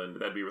to England?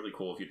 That'd be really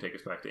cool if you take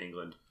us back to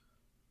England.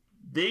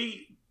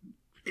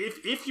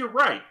 If you're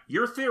right,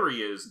 your theory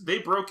is they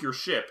broke your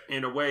ship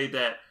in a way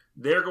that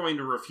they're going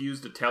to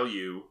refuse to tell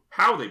you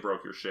how they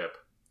broke your ship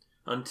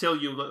until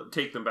you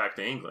take them back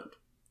to England.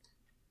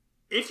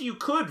 If you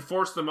could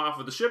force them off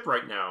of the ship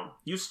right now,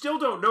 you still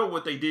don't know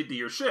what they did to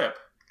your ship.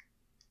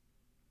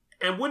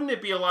 And wouldn't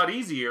it be a lot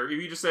easier if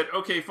you just said,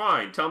 okay,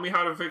 fine, tell me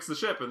how to fix the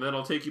ship and then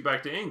I'll take you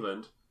back to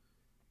England.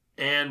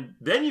 And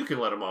then you can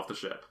let him off the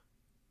ship.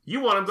 You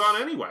want him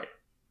gone anyway.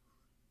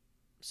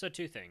 So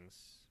 2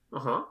 things.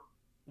 Uh-huh.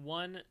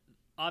 One,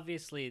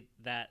 obviously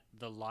that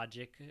the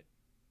logic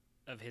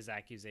of his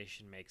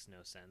accusation makes no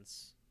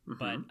sense.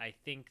 But I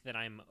think that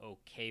I'm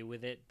okay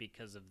with it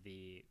because of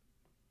the...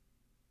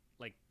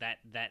 Like,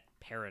 that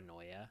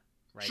paranoia,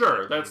 right? Sure,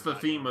 like that's the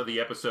theme of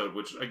the episode,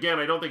 which, again,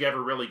 I don't think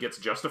ever really gets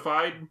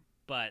justified.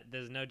 But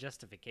there's no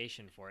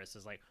justification for it. So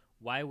it's like,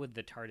 why would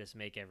the TARDIS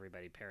make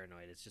everybody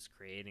paranoid? It's just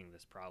creating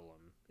this problem.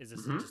 Is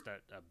this just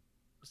a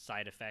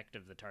side effect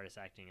of the TARDIS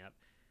acting up?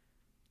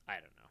 I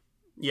don't know.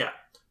 Yeah.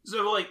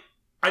 So, like,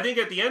 I think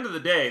at the end of the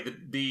day,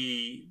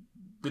 the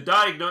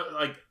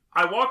like,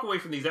 I walk away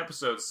from these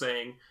episodes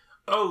saying,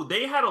 oh,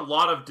 they had a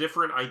lot of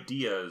different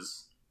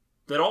ideas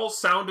that all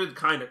sounded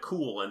kind of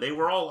cool, and they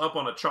were all up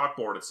on a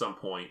chalkboard at some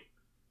point.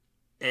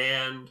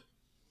 And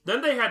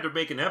then they had to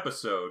make an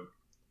episode,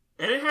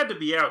 and it had to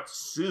be out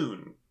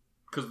soon,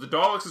 because the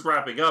Daleks is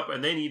wrapping up,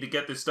 and they need to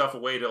get this stuff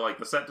away to, like,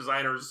 the set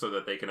designers so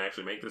that they can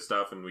actually make this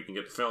stuff, and we can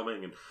get to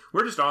filming, and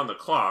we're just on the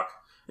clock.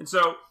 And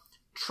so,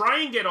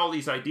 try and get all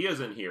these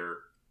ideas in here,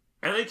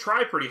 and they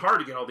try pretty hard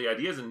to get all the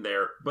ideas in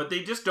there, but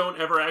they just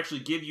don't ever actually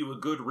give you a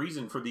good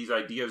reason for these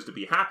ideas to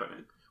be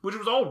happening, which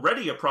was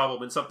already a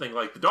problem in something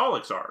like the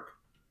Daleks arc,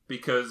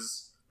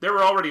 because there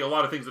were already a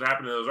lot of things that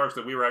happened in those arcs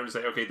that we were having to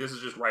say, okay, this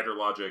is just writer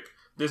logic,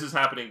 this is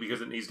happening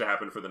because it needs to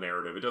happen for the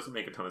narrative, it doesn't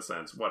make a ton of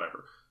sense,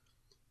 whatever.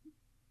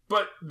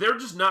 But they're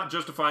just not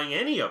justifying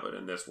any of it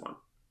in this one.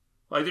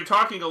 Like, they're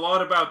talking a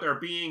lot about there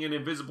being an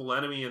invisible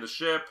enemy in the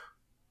ship,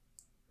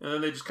 and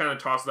then they just kind of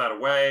toss that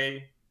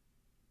away.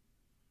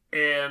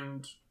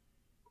 And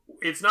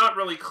it's not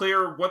really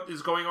clear what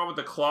is going on with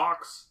the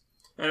clocks.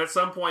 And at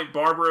some point,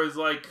 Barbara is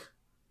like,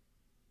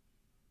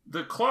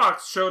 the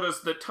clocks showed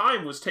us that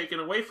time was taken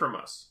away from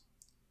us.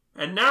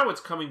 And now it's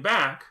coming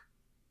back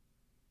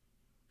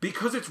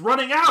because it's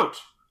running out.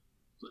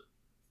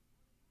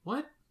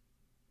 What?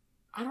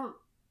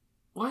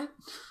 What?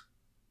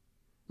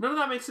 None of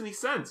that makes any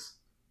sense.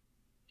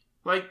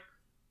 Like,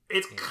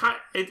 it's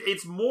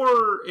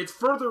it's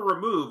further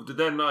removed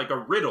than, like, a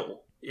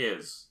riddle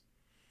is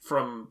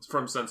from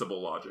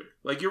sensible logic.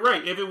 Like, you're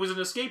right, if it was an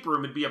escape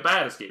room, it'd be a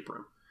bad escape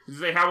room. You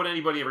say, how would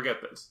anybody ever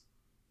get this?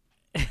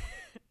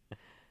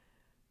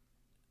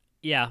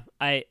 Yeah,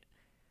 I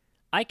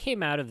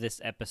came out of this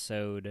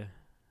episode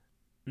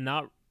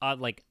not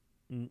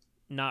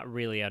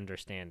really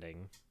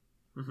understanding,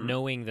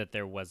 knowing that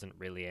there wasn't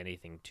really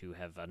anything to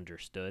have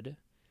understood,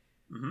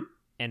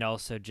 and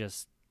also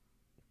just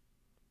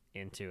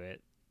into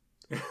it.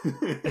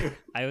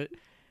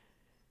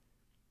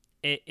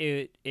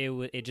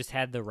 It just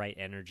had the right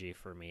energy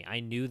for me. I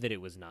knew that it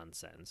was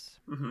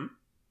nonsense,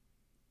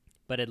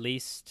 but at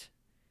least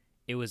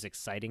it was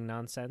exciting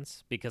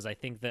nonsense, because I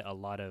think that a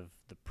lot of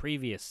the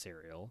previous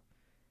serial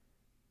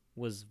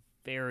was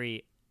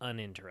very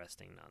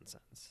uninteresting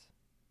nonsense.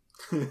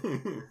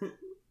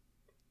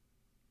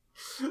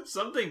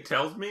 Something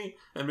tells me,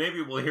 and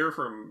maybe we'll hear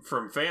from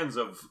fans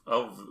of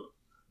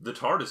the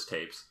TARDIS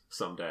tapes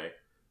someday,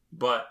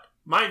 but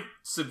my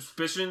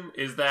suspicion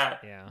is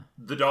that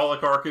the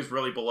Dalek arc is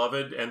really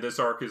beloved, and this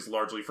arc is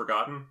largely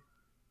forgotten.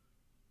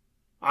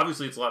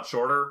 Obviously, it's a lot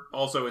shorter.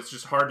 Also, it's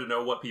just hard to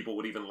know what people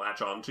would even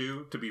latch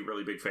onto to be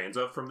really big fans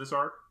of from this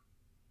arc.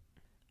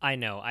 I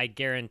know. I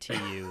guarantee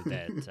you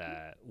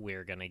that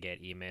we're going to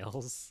get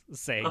emails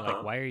saying,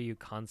 like, why are you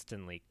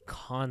constantly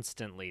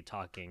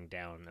talking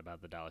down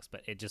about the Daleks?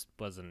 But it just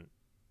wasn't...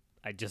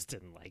 I just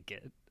didn't like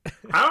it.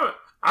 I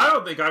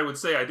don't think I would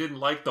say I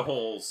didn't like the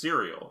whole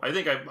serial. I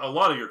think a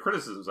lot of your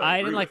criticisms I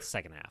didn't like with. The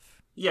second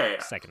half. Yeah.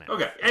 Second half.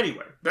 Okay,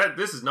 anyway,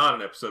 this is not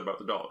an episode about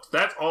the Daleks.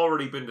 That's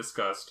already been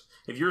discussed.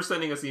 If you're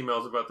sending us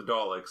emails about the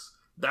Daleks,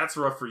 that's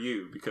rough for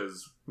you,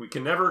 because we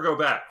can never go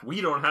back. We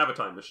don't have a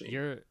time machine.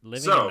 You're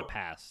living in the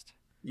past.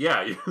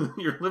 Yeah,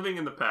 you're living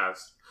in the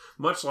past.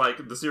 Much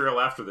like the serial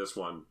after this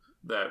one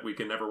that we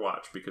can never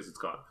watch because it's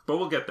gone. But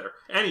we'll get there.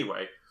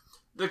 Anyway,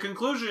 the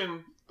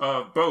conclusion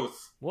of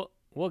both...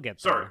 We'll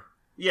get there. Sorry.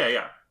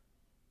 Yeah.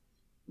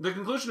 the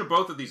conclusion of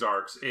both of these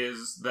arcs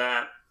is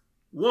that,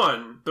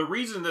 one, the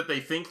reason that they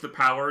think the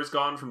power is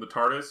gone from the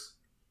TARDIS,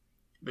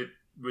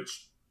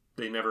 which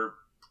they never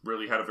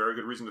really had a very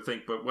good reason to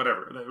think, but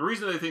whatever. The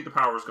reason they think the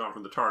power is gone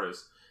from the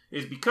TARDIS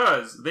is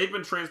because they've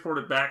been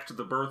transported back to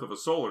the birth of a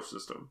solar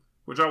system,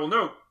 which I will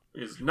note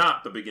is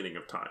not the beginning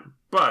of time,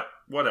 but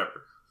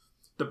whatever.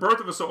 The birth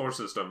of a solar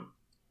system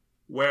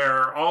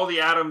where all the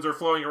atoms are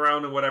flowing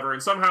around and whatever,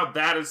 and somehow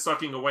that is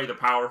sucking away the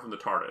power from the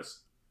TARDIS.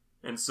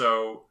 And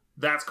so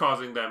that's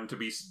causing them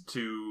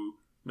to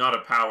not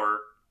have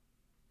power.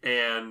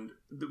 And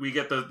we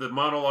get the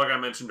monologue I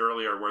mentioned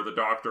earlier where the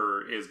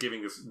Doctor is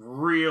giving this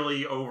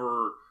really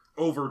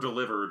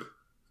over-delivered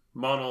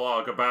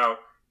monologue about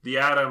the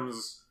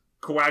atoms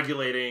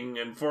coagulating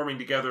and forming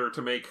together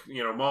to make,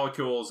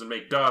 molecules and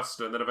make dust,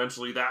 and then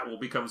eventually that will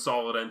become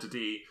solid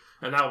entity,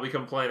 and that will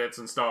become planets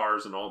and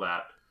stars and all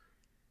that.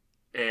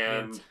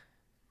 And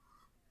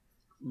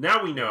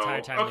now we know, the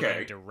entire time okay,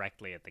 looking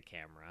directly at the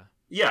camera.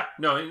 Yeah,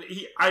 no, and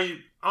I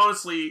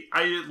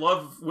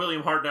love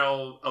William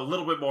Hartnell a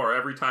little bit more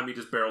every time he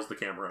just barrels the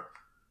camera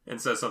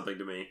and says something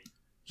to me.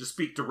 Just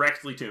speak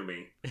directly to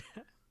me.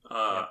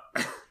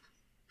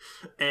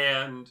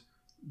 And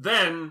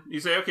then you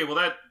say,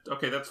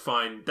 okay, that's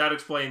fine. That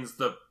explains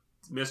the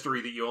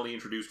mystery that you only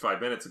introduced 5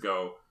 minutes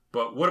ago.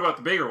 But what about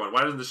the bigger one?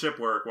 Why doesn't the ship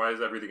work? Why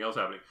is everything else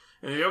happening?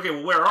 And they say, okay,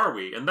 well, where are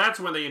we? And that's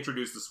when they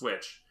introduce the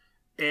switch.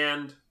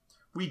 And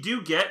we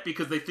do get,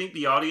 because they think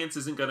the audience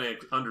isn't going to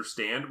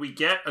understand, we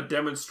get a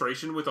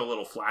demonstration with a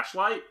little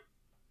flashlight,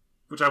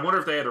 which I wonder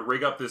if they had to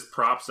rig up this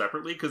prop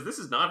separately, because this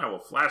is not how a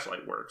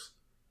flashlight works.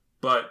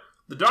 But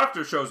the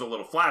Doctor shows a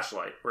little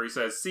flashlight where he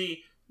says,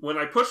 see, when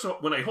I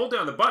hold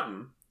down the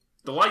button,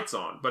 the light's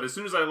on, but as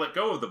soon as I let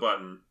go of the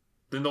button,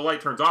 then the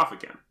light turns off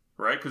again,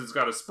 right? Because it's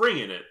got a spring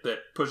in it that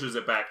pushes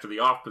it back to the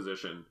off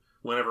position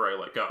whenever I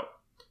let go.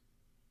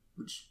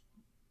 Which,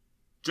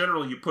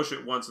 generally, you push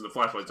it once and the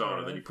flashlight's on,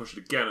 and then you push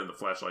it again and the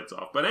flashlight's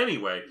off. But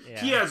anyway,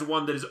 He has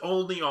one that is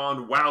only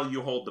on while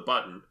you hold the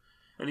button.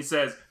 And he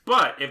says,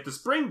 but if the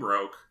spring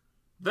broke,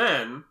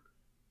 then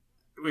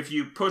if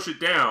you push it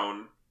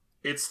down,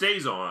 it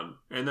stays on,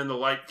 and then the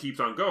light keeps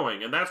on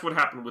going. And that's what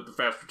happened with the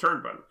fast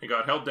return button. It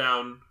got held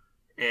down,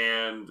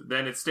 and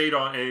then it stayed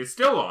on, and it's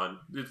still on.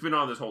 It's been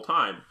on this whole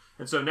time.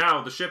 And so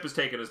now the ship has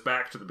taken us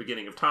back to the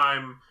beginning of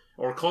time,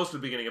 or close to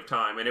the beginning of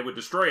time, and it would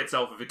destroy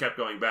itself if it kept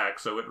going back,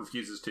 so it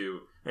refuses to.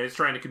 And it's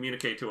trying to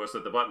communicate to us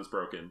that the button's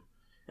broken.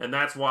 And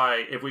that's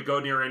why, if we go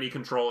near any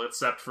control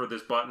except for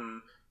this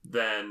button,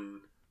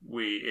 then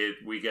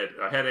we get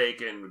a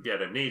headache and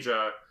get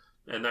amnesia.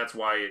 And that's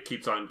why it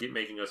keeps on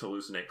making us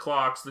hallucinate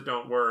clocks that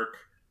don't work,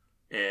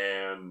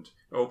 and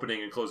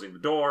opening and closing the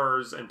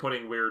doors, and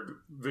putting weird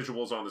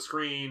visuals on the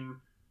screen.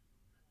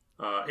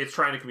 It's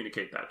trying to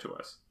communicate that to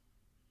us.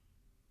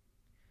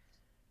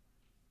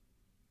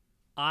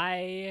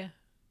 I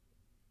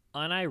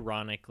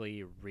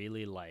unironically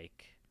really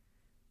like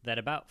that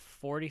about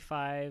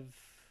 45,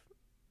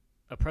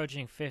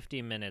 approaching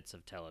 50 minutes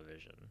of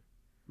television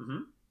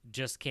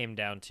just came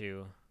down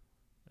to,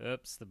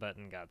 oops, the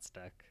button got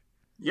stuck.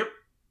 Yep.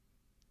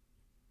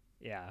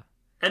 Yeah.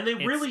 And they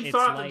really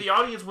thought that the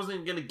audience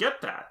wasn't going to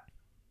get that.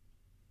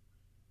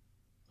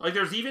 Like,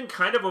 there's even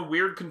kind of a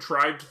weird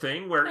contrived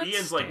thing where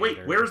Ian's standard. Like,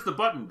 wait, where's the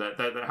button that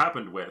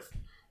happened with?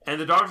 And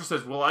the Doctor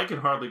says, well, I can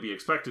hardly be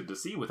expected to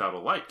see without a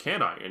light,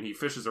 can I? And he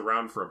fishes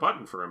around for a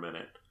button for a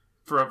minute,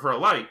 for a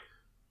light.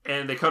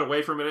 And they cut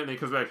away for a minute, and he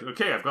comes back,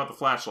 okay, I've got the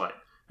flashlight.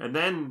 And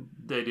then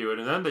they do it,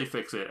 and then they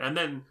fix it. And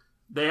then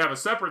they have a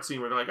separate scene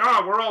where they're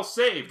like, we're all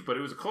saved, but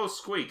it was a close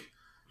squeak.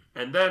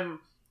 And then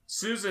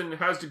Susan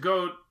has to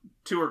go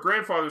to her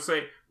grandfather and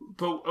say,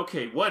 but,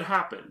 okay, what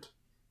happened?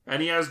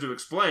 And he has to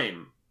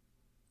explain.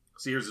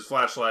 See, here's his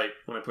flashlight.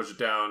 When I push it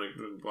down,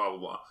 blah, blah,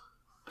 blah.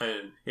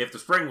 And if the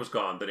spring was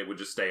gone, then it would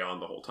just stay on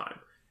the whole time.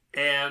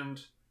 And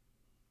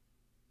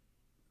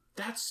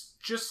that's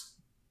just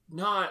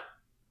not...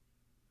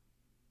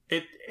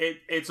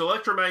 It's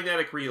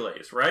electromagnetic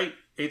relays, right?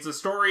 It's a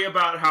story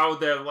about how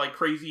the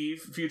crazy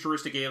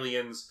futuristic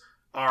aliens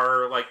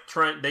are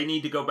they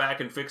need to go back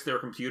and fix their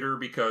computer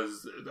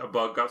because a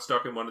bug got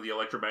stuck in one of the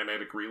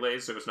electromagnetic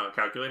relays, so it's not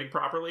calculating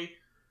properly.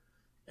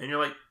 And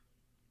you're like,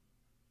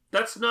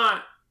 that's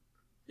not...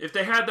 If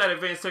they had that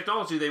advanced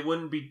technology, they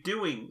wouldn't be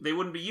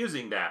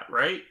using that,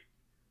 right?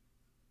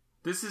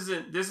 This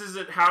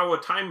isn't how a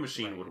time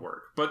machine would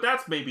work. But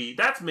that's maybe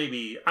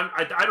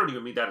I don't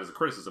even mean that as a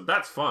criticism.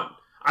 That's fun.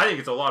 I think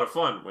it's a lot of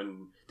fun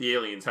when the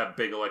aliens have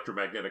big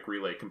electromagnetic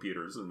relay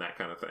computers and that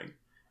kind of thing.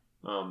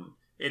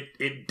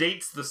 It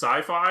dates the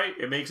sci-fi.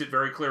 It makes it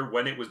very clear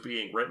when it was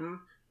being written,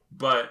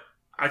 but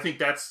I think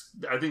that's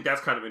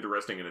kind of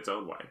interesting in its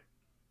own way.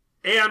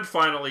 And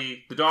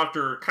finally, the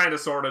Doctor kind of,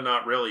 sort of,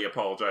 not really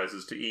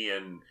apologizes to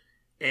Ian,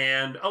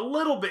 and a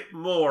little bit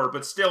more,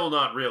 but still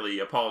not really,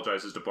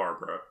 apologizes to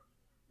Barbara.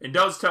 And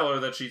does tell her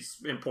that she's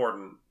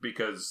important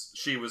because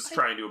she was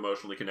trying to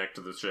emotionally connect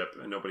to the ship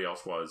and nobody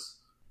else was.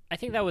 I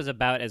think that was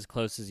about as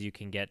close as you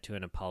can get to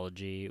an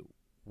apology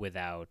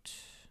without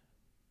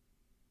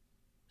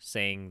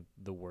saying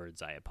the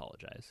words, I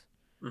apologize.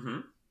 Mm-hmm.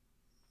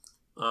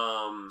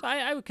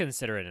 I would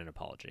consider it an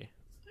apology.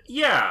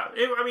 Yeah,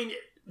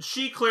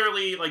 she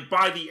clearly, like,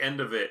 by the end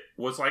of it,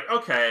 was like,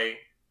 okay,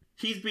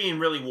 he's being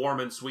really warm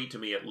and sweet to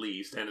me at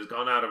least, and has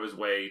gone out of his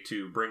way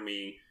to bring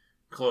me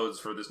clothes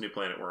for this new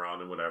planet we're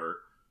on and whatever.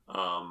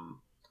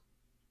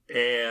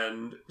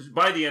 And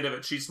by the end of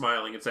it, she's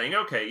smiling and saying,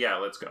 okay, yeah,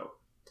 let's go.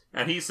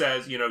 And he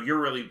says, you're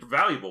really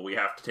valuable. We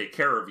have to take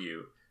care of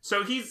you.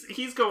 So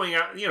he's going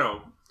out,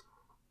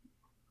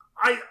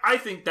 I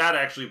think that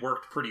actually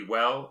worked pretty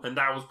well. And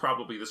that was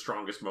probably the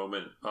strongest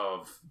moment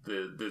of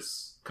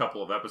this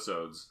couple of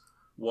episodes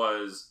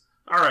was,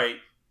 all right,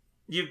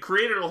 you've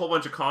created a whole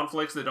bunch of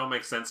conflicts that don't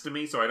make sense to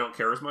me, so I don't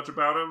care as much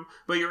about them.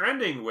 But you're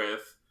ending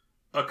with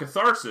a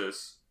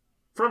catharsis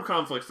from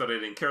conflicts that I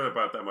didn't care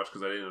about that much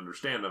because I didn't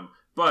understand them.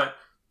 But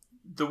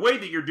the way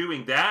that you're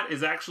doing that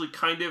is actually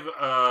kind of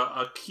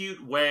a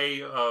cute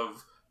way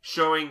of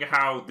showing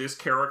how this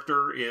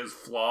character is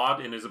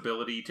flawed in his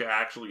ability to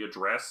actually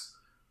address,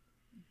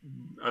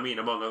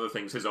 among other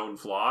things, his own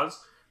flaws.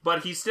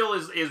 But he still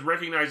is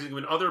recognizing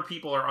when other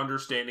people are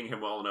understanding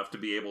him well enough to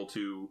be able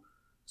to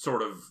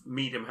sort of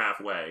meet him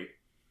halfway.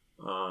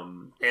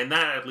 And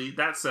that at least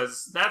that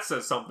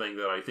says something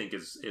that I think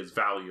is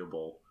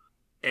valuable.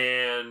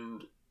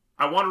 And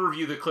I want to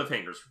review the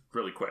cliffhangers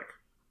really quick.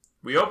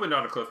 We opened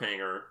on a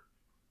cliffhanger,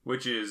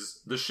 which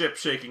is the ship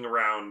shaking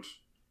around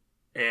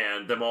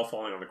and them all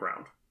falling on the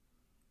ground.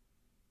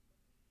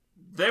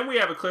 Then we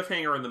have a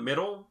cliffhanger in the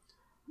middle,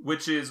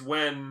 which is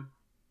when,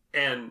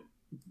 and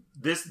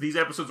these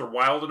episodes are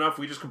wild enough,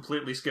 we just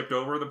completely skipped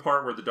over the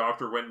part where the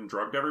doctor went and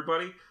drugged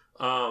everybody.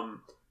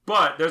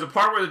 But there's a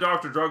part where the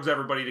doctor drugs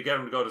everybody to get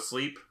him to go to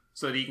sleep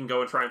so that he can go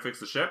and try and fix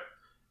the ship.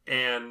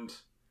 And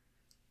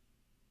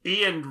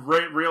Ian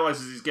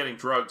realizes he's getting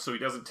drugged, so he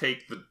doesn't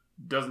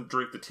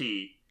drink the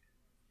tea.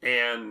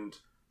 And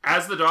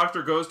as the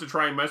doctor goes to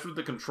try and mess with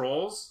the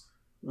controls,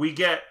 we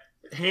get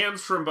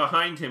hands from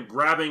behind him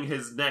grabbing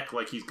his neck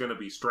like he's going to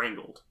be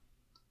strangled.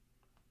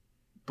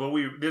 But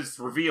this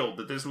revealed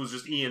that this was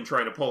just Ian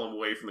trying to pull him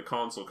away from the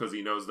console because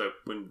he knows that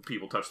when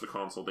people touch the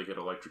console, they get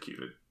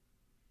electrocuted.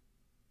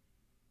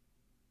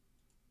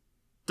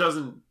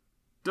 Doesn't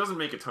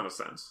make a ton of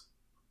sense.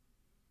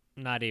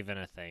 Not even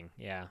a thing,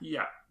 yeah.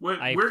 Yeah.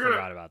 I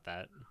forgot about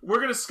that. We're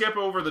going to skip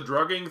over the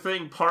drugging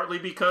thing, partly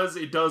because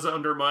it does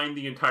undermine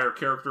the entire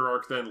character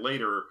arc then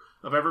later,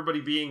 of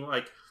everybody being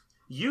like,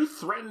 you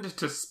threatened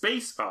to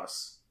space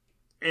us,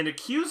 and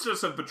accused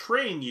us of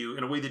betraying you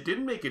in a way that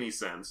didn't make any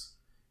sense,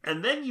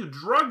 and then you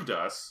drugged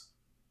us,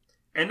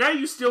 and now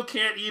you still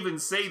can't even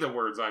say the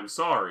words, I'm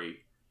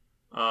sorry.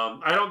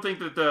 I don't think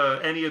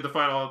that any of the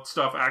final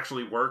stuff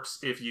actually works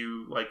if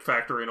you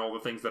factor in all the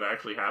things that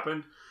actually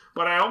happened.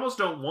 But I almost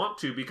don't want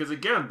to, because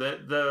again,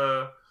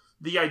 the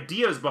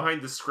ideas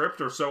behind the script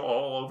are so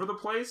all over the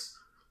place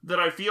that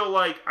I feel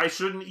like I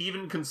shouldn't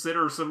even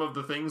consider some of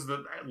the things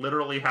that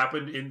literally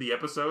happened in the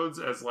episodes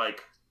as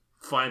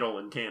final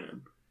and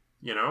canon.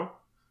 You know?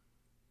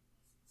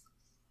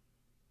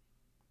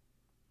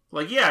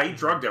 Yeah, he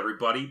drugged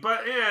everybody,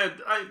 but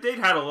they'd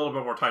had a little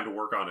bit more time to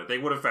work on it. They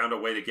would have found a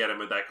way to get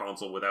him at that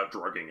console without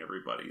drugging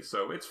everybody,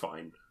 so it's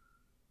fine.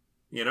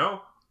 You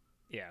know?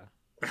 Yeah.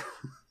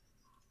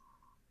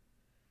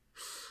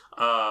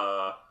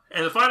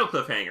 And the final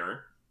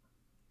cliffhanger,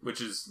 this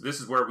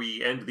is where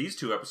we end these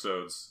two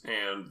episodes,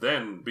 and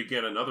then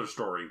begin another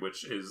story,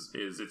 which is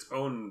its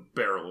own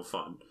barrel of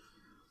fun.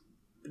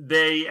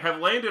 They have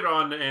landed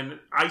on an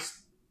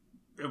ice.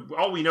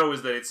 All we know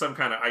is that it's some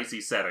kind of icy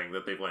setting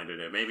that they've landed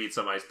in. Maybe it's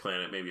some ice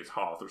planet, maybe it's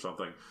Hoth or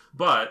something.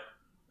 But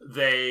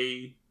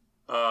they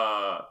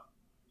all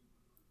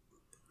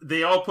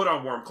put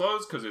on warm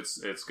clothes because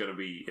it's gonna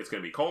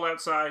be cold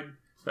outside.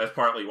 That's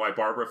partly why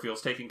Barbara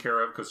feels taken care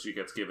of, because she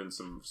gets given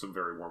some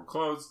very warm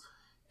clothes.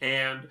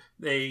 And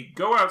they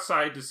go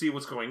outside to see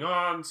what's going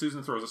on.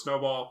 Susan throws a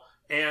snowball,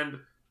 and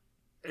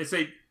they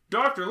say,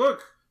 "Doctor,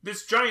 look,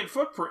 this giant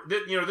footprint.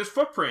 This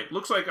footprint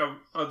looks like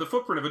the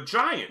footprint of a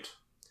giant."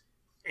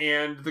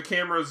 And the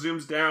camera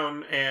zooms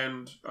down,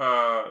 and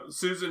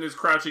Susan is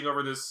crouching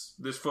over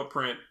this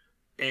footprint,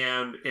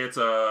 and it's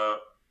a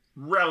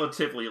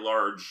relatively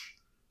large,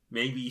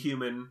 maybe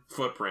human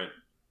footprint.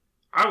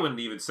 I wouldn't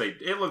even say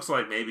it looks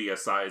like maybe a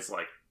size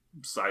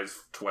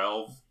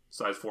 12,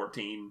 size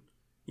 14.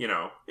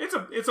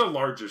 It's a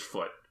largish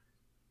foot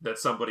that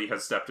somebody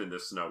has stepped in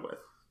this snow with,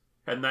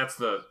 and that's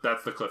the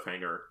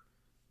cliffhanger.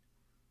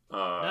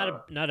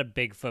 Not a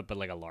big foot, but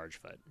a large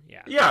foot.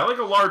 Yeah. Yeah, a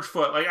large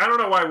foot. I don't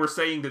know why we're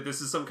saying that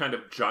this is some kind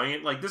of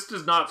giant. This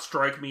does not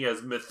strike me as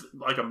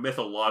a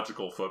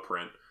mythological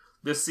footprint.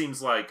 This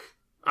seems I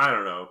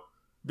don't know.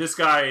 This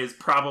guy is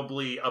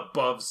probably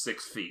above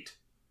 6 feet.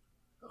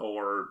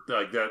 Or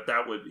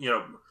that would,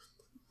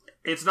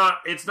 it's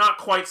not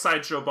quite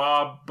Sideshow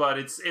Bob, but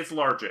it's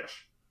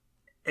largish.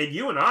 And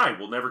you and I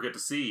will never get to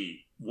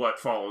see what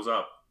follows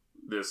up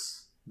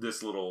this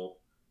little,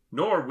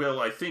 nor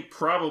will I think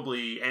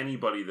probably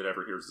anybody that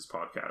ever hears this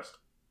podcast.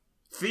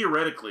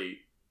 Theoretically,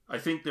 I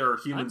think there are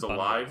humans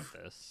alive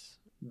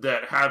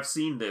that have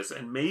seen this,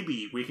 and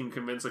maybe we can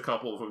convince a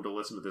couple of them to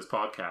listen to this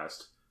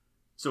podcast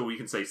So we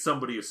can say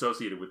somebody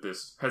associated with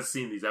this has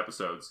seen these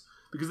episodes,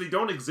 because they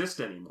don't exist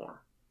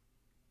anymore.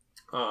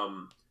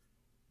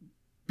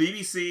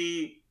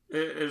 BBC,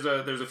 there's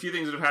a few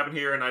things that have happened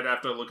here, and I'd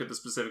have to look at the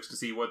specifics to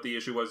see what the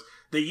issue was.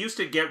 They used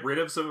to get rid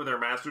of some of their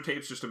master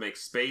tapes just to make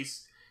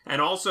space,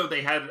 and also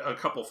they had a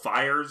couple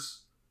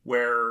fires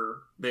where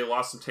they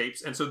lost some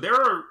tapes, and so there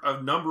are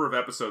a number of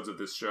episodes of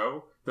this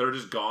show that are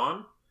just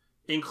gone,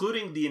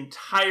 including the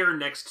entire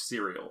next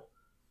serial.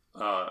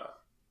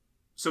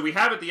 So we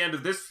have at the end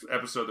of this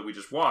episode that we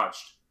just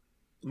watched,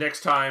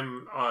 next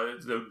time,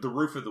 the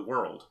Roof of the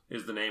World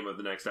is the name of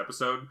the next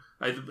episode.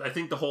 I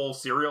think the whole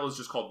serial is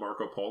just called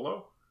Marco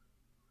Polo,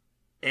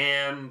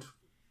 and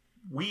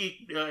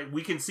we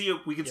can see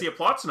a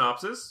plot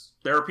synopsis.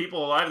 There are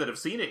people alive that have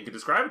seen it and can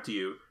describe it to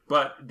you,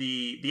 but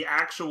the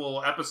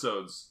actual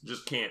episodes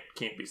just can't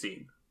be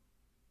seen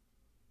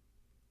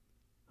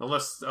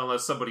unless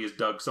somebody has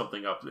dug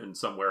something up in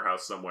some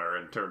warehouse somewhere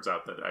and turns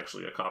out that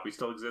actually a copy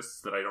still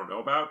exists that I don't know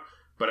about.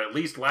 But at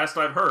least last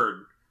I've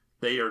heard,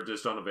 they are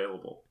just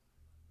unavailable,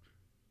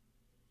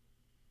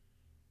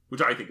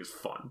 which I think is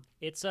fun.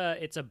 It's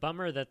a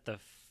bummer that the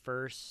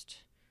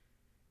first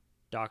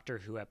Doctor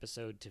Who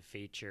episode to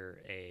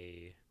feature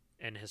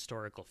an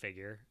historical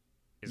figure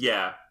is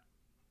gone.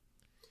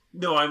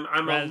 No,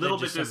 I'm a little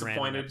bit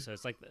disappointed. So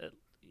it's like,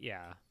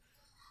 yeah.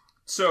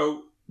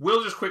 So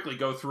we'll just quickly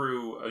go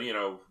through.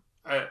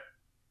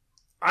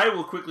 I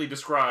will quickly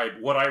describe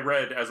what I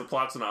read as a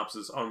plot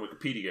synopsis on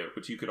Wikipedia,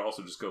 which you could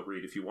also just go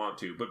read if you want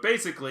to. But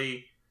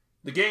basically,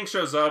 the gang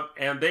shows up,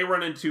 and they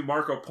run into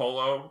Marco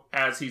Polo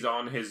as he's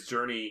on his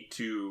journey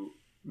to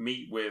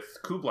meet with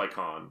Kublai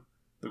Khan,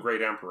 the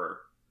Great Emperor,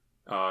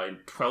 in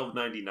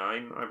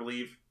 1299, I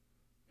believe.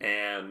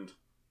 And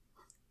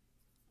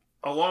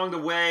along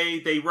the way,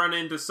 they run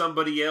into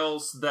somebody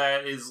else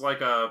that is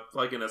like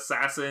an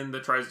assassin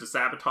that tries to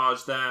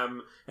sabotage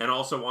them and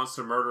also wants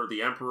to murder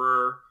the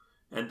Emperor.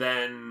 And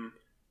then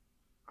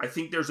I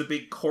think there's a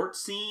big court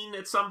scene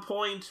at some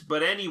point.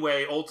 But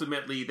anyway,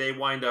 ultimately, they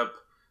wind up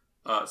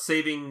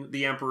saving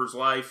the Emperor's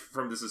life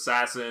from this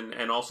assassin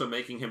and also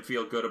making him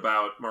feel good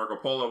about Marco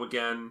Polo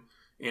again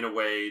in a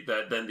way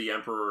that then the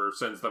Emperor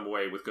sends them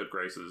away with good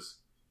graces.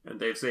 And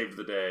they've saved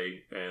the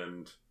day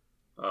and,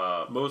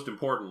 most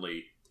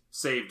importantly,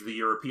 saved the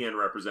European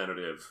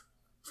representative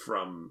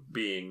from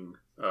being,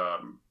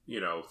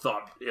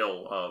 thought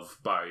ill of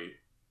by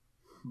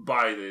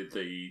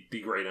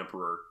the Great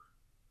Emperor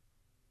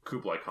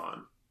Kublai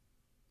Khan.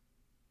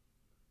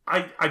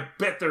 I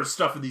bet there's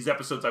stuff in these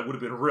episodes I would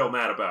have been real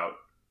mad about.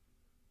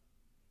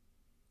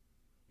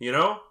 You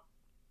know?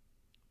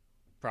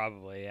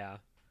 Probably, yeah.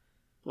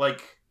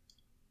 Like,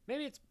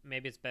 maybe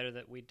it's better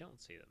that we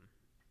don't see them.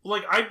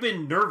 Like, I've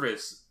been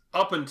nervous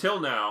up until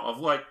now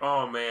of like,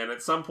 oh man,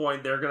 at some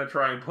point they're gonna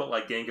try and put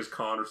like Genghis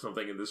Khan or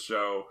something in this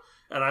show,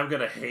 and I'm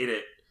gonna hate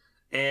it.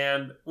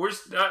 And we're,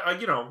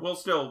 we'll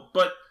still,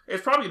 but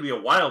it's probably gonna be a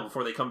while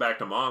before they come back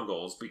to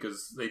Mongols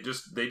because they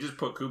just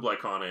put Kublai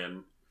Khan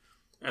in,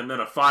 and then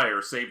a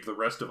fire saved the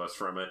rest of us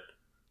from it.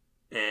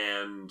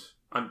 And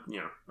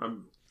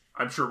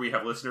I'm sure we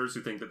have listeners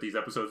who think that these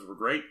episodes were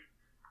great,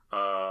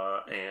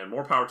 and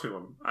more power to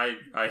them. I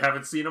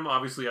haven't seen them,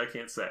 obviously I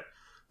can't say,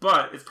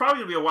 but it's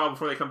probably gonna be a while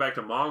before they come back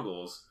to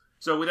Mongols.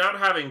 So without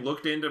having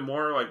looked into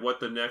more like what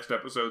the next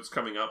episodes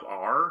coming up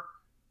are.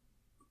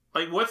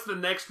 Like, what's the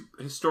next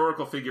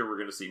historical figure we're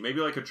going to see? Maybe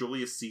like a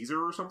Julius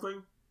Caesar or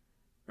something?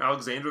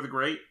 Alexander the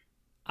Great?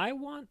 I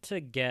want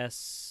to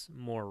guess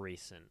more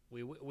recent.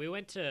 We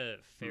went to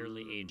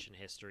fairly ancient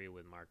history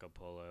with Marco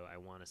Polo. I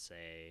want to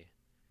say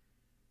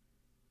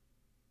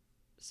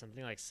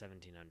something like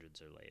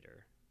 1700s or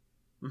later.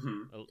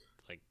 Mm-hmm.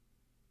 Like,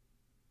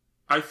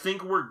 I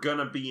think we're going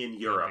to be in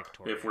Europe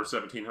if we're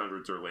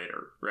 1700s or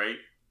later, right?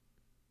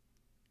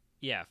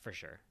 Yeah, for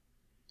sure.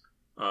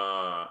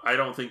 I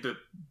don't think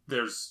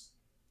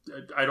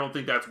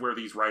that's where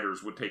these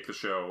writers would take the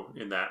show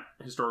in that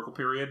historical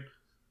period.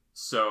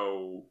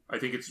 So I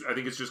think it's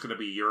just going to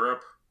be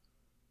Europe.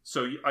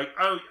 So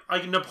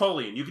I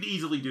Napoleon, you could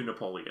easily do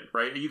Napoleon,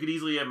 right? You could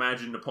easily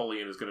imagine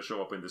Napoleon is going to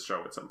show up in this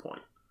show at some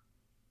point.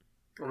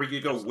 Or we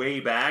could go way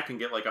back and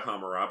get like a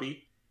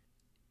Hammurabi.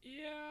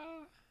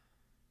 Yeah.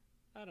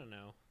 I don't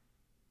know.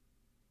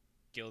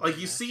 Like,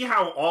 you see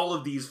how all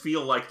of these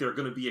feel like they're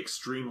going to be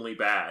extremely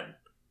bad.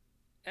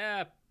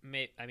 I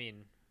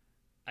mean,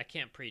 I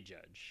can't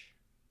prejudge.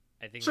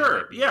 I think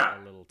sure,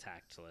 a little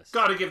tactless.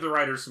 Got to give the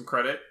writers some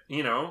credit,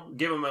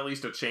 give them at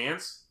least a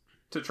chance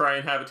to try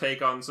and have a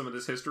take on some of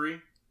this history.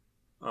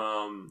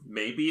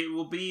 Maybe it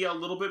will be a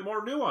little bit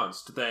more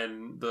nuanced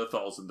than the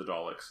Thals and the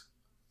Daleks.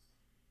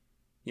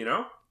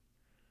 Do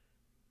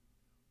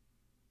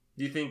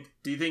you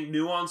think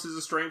nuance is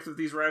a strength of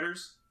these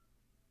writers?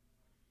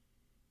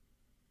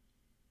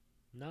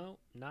 No,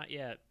 not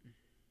yet.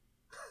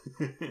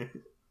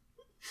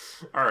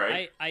 All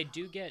right. I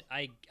do get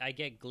I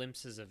get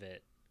glimpses of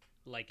it,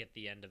 like at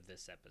the end of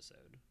this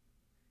episode.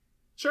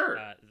 Sure.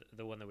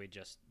 The one that we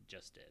just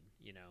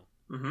did.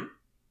 Mm-hmm.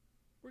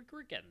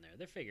 We're getting there.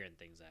 They're figuring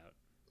things out.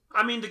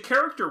 I mean, the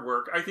character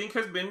work I think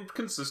has been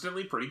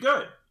consistently pretty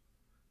good.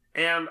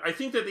 And I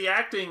think that the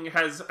acting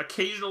has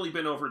occasionally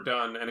been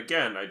overdone, and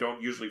again, I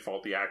don't usually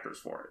fault the actors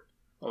for it.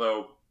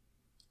 Although,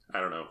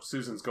 I don't know,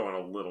 Susan's going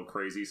a little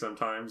crazy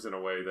sometimes in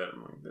a way that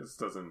I'm like, this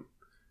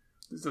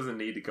doesn't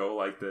need to go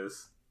like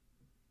this.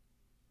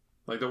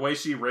 Like the way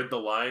she read the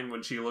line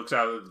when she looks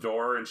out of the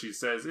door and she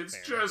says, "It's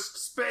just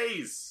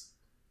space."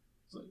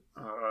 It's like,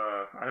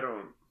 I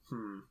don't.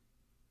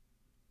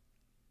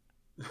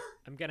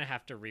 I'm gonna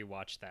have to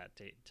rewatch that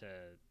to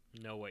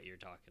know what you're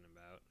talking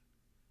about.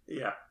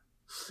 Yeah.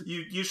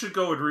 You should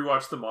go and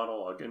rewatch the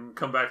monologue and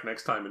come back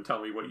next time and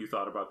tell me what you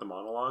thought about the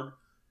monologue.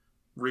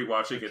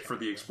 Rewatching it for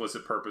the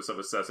explicit purpose of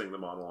assessing the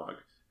monologue.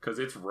 Because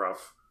it's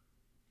rough.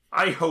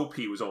 I hope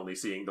he was only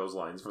seeing those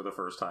lines for the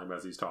first time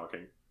as he's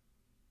talking.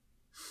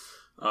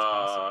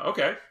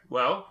 Okay.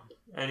 Well,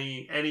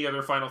 any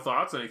other final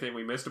thoughts? Anything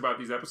we missed about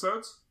these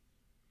episodes?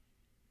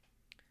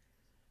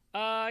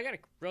 I got a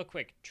real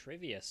quick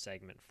trivia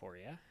segment for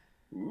you.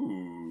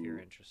 Ooh. If you're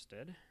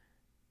interested.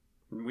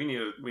 We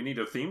need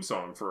a theme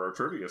song for our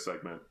trivia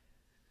segment.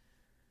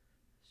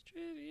 It's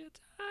trivia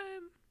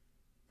time.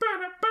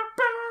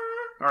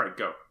 All right,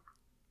 go.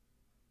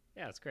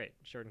 Yeah, it's great.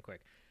 Short and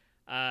quick.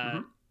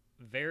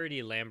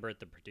 Verity Lambert,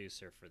 the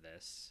producer for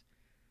this,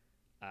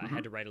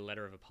 had to write a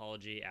letter of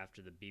apology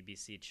after the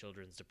BBC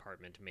Children's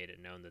Department made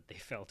it known that they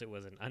felt it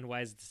was an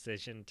unwise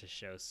decision to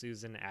show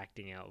Susan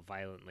acting out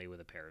violently with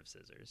a pair of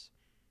scissors.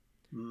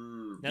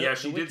 Yeah,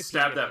 she did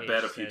stab that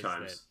bed a few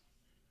times.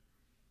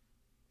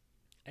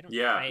 I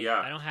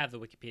don't have the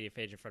Wikipedia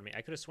page in front of me.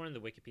 I could have sworn the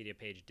Wikipedia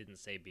page didn't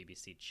say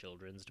BBC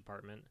Children's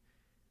Department,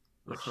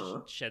 which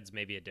sheds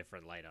maybe a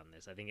different light on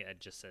this. I think it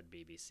just said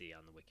BBC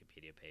on the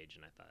Wikipedia page,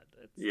 and I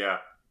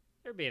thought,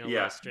 they're being a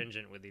little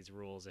stringent with these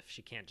rules if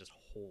she can't just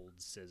hold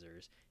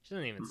scissors. She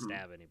doesn't even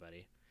stab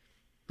anybody.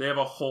 They have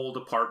a whole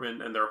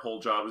department, and their whole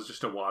job is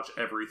just to watch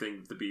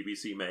everything the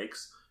BBC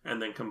makes,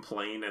 and then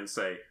complain and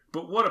say,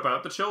 but what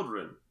about the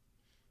children?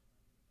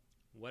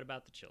 What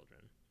about the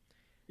children?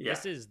 Yeah.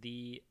 This is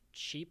the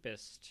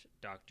cheapest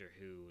Doctor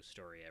Who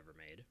story ever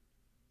made.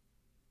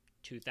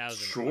 2000.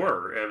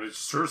 Sure, it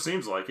sure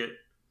seems like it.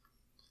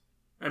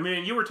 I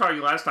mean, you were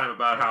talking last time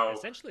about how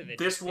essentially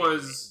this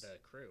was the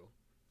crew.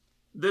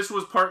 This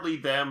was partly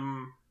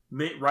them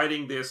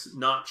writing this,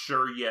 not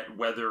sure yet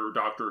whether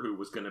Doctor Who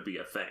was going to be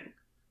a thing.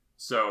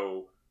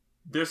 So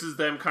this is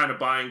them kind of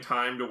buying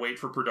time to wait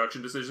for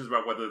production decisions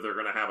about whether they're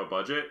going to have a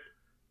budget.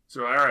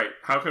 So, all right,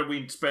 how can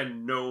we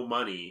spend no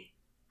money?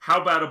 How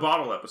about a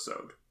bottle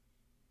episode?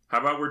 How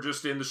about we're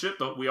just in the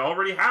ship? We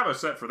already have a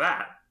set for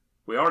that.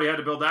 We already had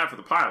to build that for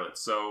the pilot.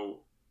 So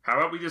how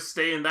about we just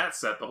stay in that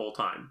set the whole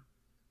time?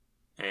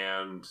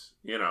 And,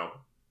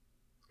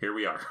 here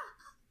we are.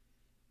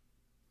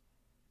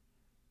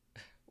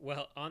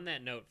 Well, on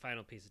that note,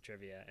 final piece of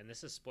trivia, and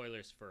this is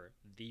spoilers for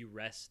the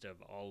rest of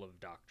all of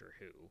Doctor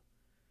Who.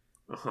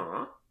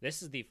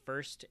 This is the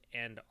first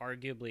and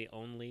arguably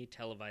only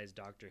televised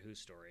Doctor Who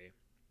story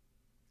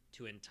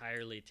to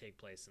entirely take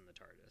place in the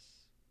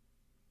TARDIS.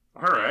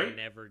 All right. They'll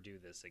never do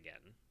this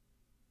again.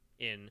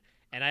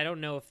 And I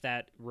don't know if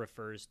that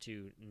refers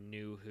to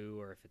New Who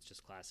or if it's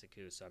just Classic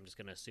Who, so I'm just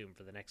going to assume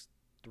for the next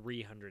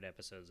 300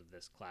 episodes of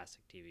this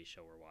classic TV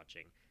show we're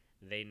watching,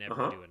 they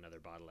never do another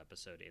bottle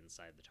episode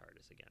inside the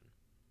TARDIS again.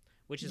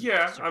 Which is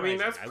surprising. I mean,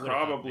 that's I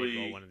probably...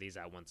 roll one of these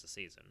out once a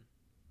season.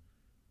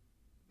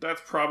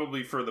 That's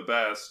probably for the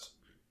best.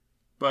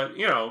 But,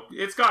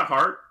 it's got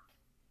heart.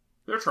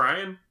 They're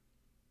trying.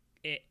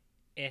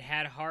 It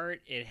had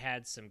heart. It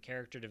had some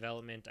character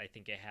development. I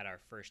think it had our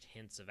first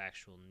hints of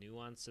actual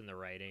nuance in the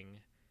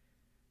writing.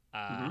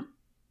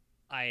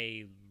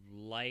 I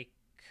like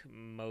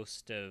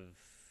most of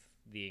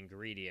the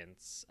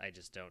ingredients. I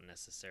just don't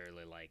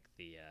necessarily like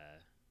the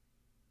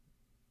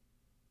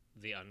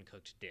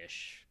uncooked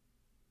dish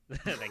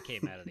that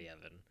came out of the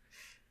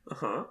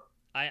oven.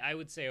 I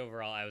would say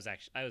overall, I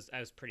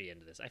was pretty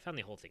into this. I found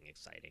the whole thing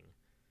exciting.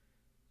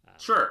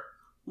 Sure.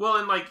 Well,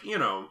 and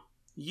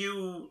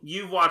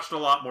you've watched a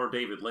lot more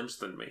David Lynch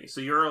than me,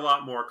 so you're a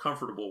lot more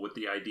comfortable with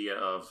the idea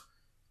of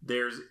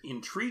there's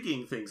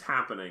intriguing things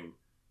happening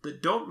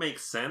that don't make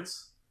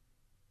sense,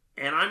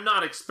 and I'm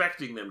not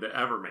expecting them to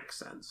ever make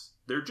sense.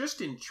 They're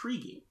just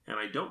intriguing, and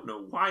I don't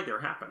know why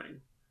they're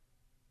happening,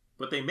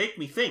 but they make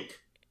me think.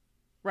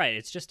 Right.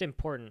 It's just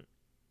important.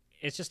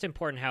 It's just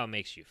important how it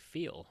makes you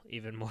feel,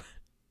 even more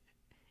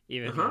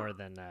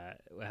than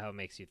how it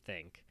makes you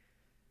think.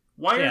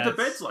 Why are the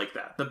beds like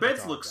that? The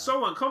beds look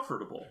so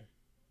uncomfortable.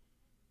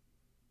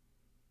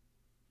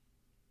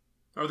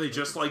 Are they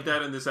just like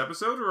that in this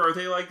episode, or are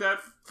they like that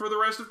for the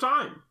rest of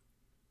time?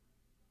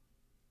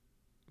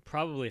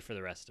 Probably for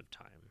the rest of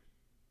time.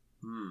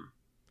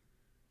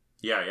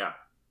 Yeah.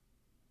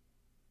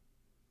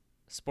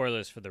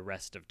 Spoilers for the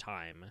rest of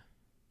time.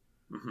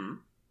 Mm-hmm.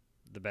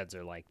 The beds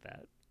are like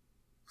that.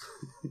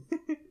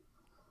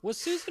 Was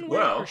Susan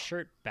wearing her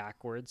shirt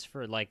backwards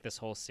for this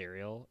whole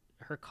serial?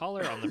 Her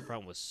collar on the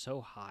front was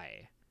so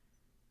high.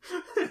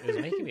 It was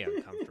making me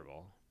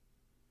uncomfortable.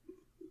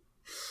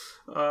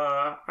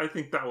 I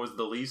think that was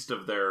the least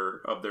of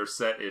their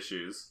set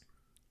issues.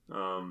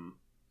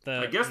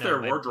 I guess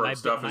their wardrobe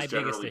stuff has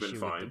generally been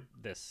fine.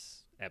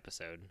 This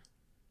episode.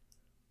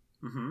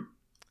 Mm-hmm.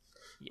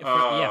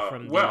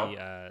 From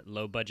the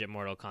low-budget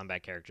Mortal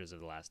Kombat characters of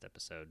the last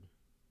episode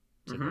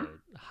to the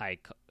high,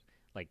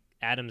 like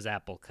Adam's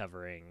apple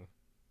covering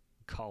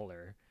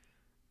collar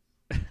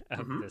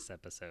of this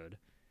episode.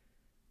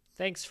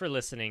 Thanks for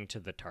listening to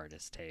the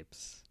TARDIS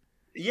tapes.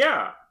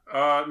 Yeah.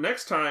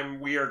 Next time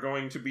we are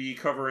going to be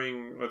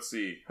covering. Let's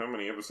see, how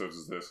many episodes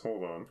is this?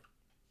 Hold on.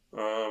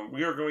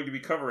 We are going to be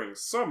covering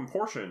some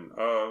portion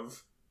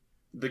of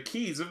the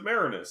Keys of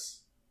Marinus.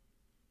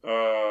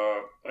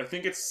 I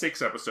think it's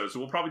 6 episodes, so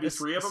we'll probably do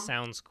 3 of them.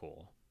 Sounds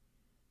cool.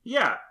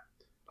 Yeah.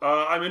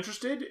 I'm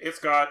interested. It's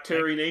got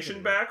Terry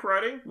Nation back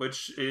writing,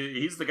 which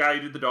he's the guy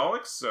who did the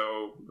Daleks,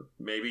 so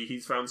maybe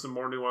he's found some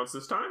more nuance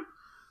this time.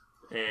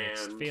 And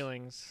mixed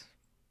feelings.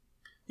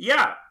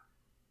 Yeah.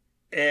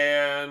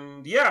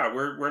 And yeah,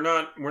 we're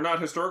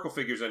not historical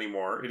figures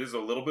anymore. It is a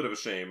little bit of a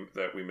shame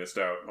that we missed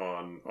out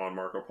on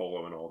Marco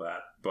Polo and all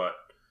that. But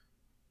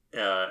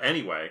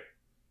anyway,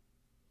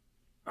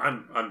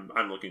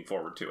 I'm looking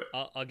forward to it.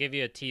 I'll give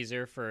you a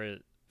teaser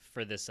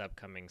for this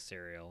upcoming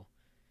serial.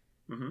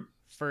 Mm-hmm.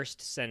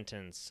 First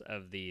sentence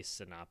of the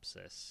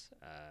synopsis.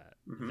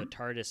 The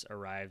TARDIS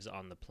arrives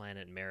on the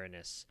planet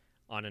Marinus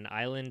on an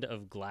island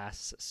of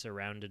glass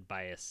surrounded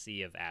by a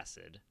sea of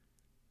acid.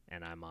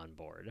 And I'm on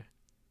board.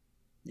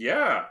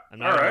 Yeah. I'm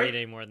not going to read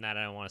any more than that.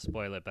 I don't want to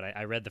spoil it, but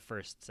I read the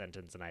first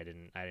sentence and I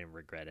didn't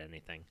regret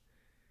anything.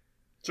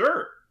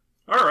 Sure.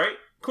 All right.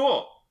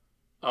 Cool.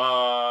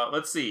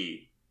 Let's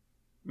see.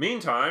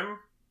 Meantime,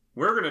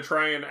 we're going to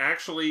try and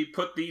actually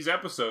put these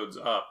episodes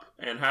up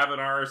and have an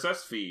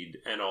RSS feed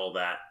and all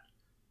that.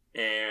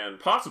 And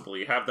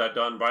possibly have that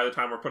done by the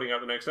time we're putting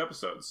out the next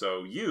episode.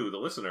 So you, the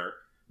listener,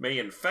 may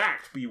in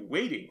fact be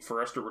waiting for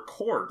us to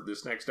record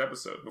this next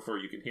episode before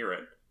you can hear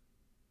it.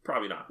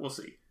 Probably not. We'll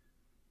see.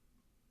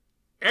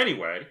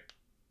 Anyway,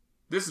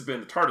 this has been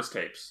the TARDIS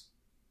tapes.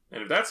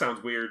 And if that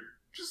sounds weird,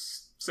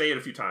 just say it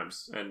a few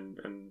times and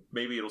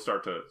maybe it'll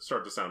start to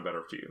sound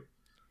better to you.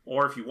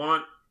 Or if you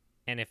want...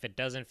 And if it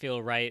doesn't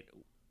feel right,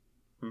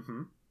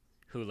 who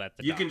let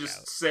the you doc can just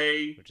out,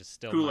 say which is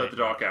still who let the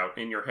doc out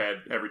in your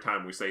head every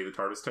time we say the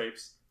TARDIS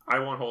tapes. I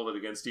won't hold it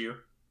against you.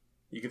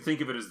 You can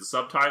think of it as the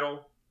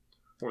subtitle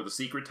or the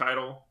secret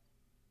title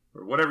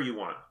or whatever you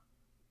want.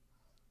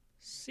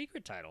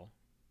 Secret title.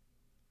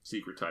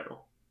 Secret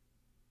title.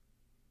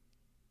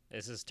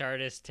 This is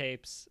TARDIS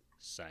tapes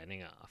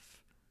signing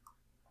off.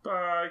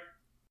 Bye.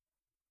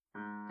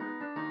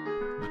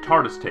 The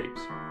TARDIS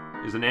tapes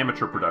is an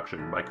amateur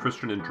production by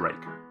Christian and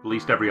Drake,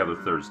 released every other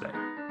Thursday.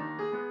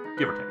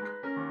 Give or take.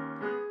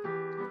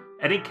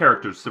 Any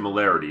character's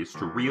similarities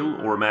to real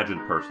or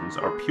imagined persons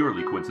are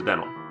purely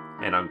coincidental,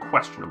 and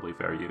unquestionably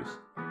fair use.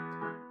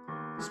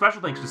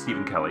 Special thanks to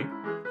Stephen Kelly,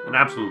 an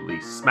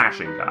absolutely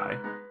smashing guy,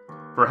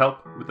 for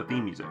help with the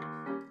theme music.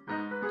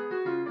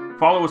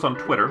 Follow us on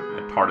Twitter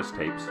at TARDIS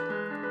Tapes,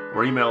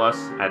 or email us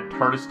at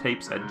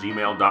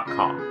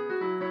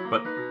tardistapes@gmail.com.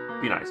 But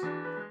be nice,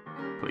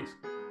 please.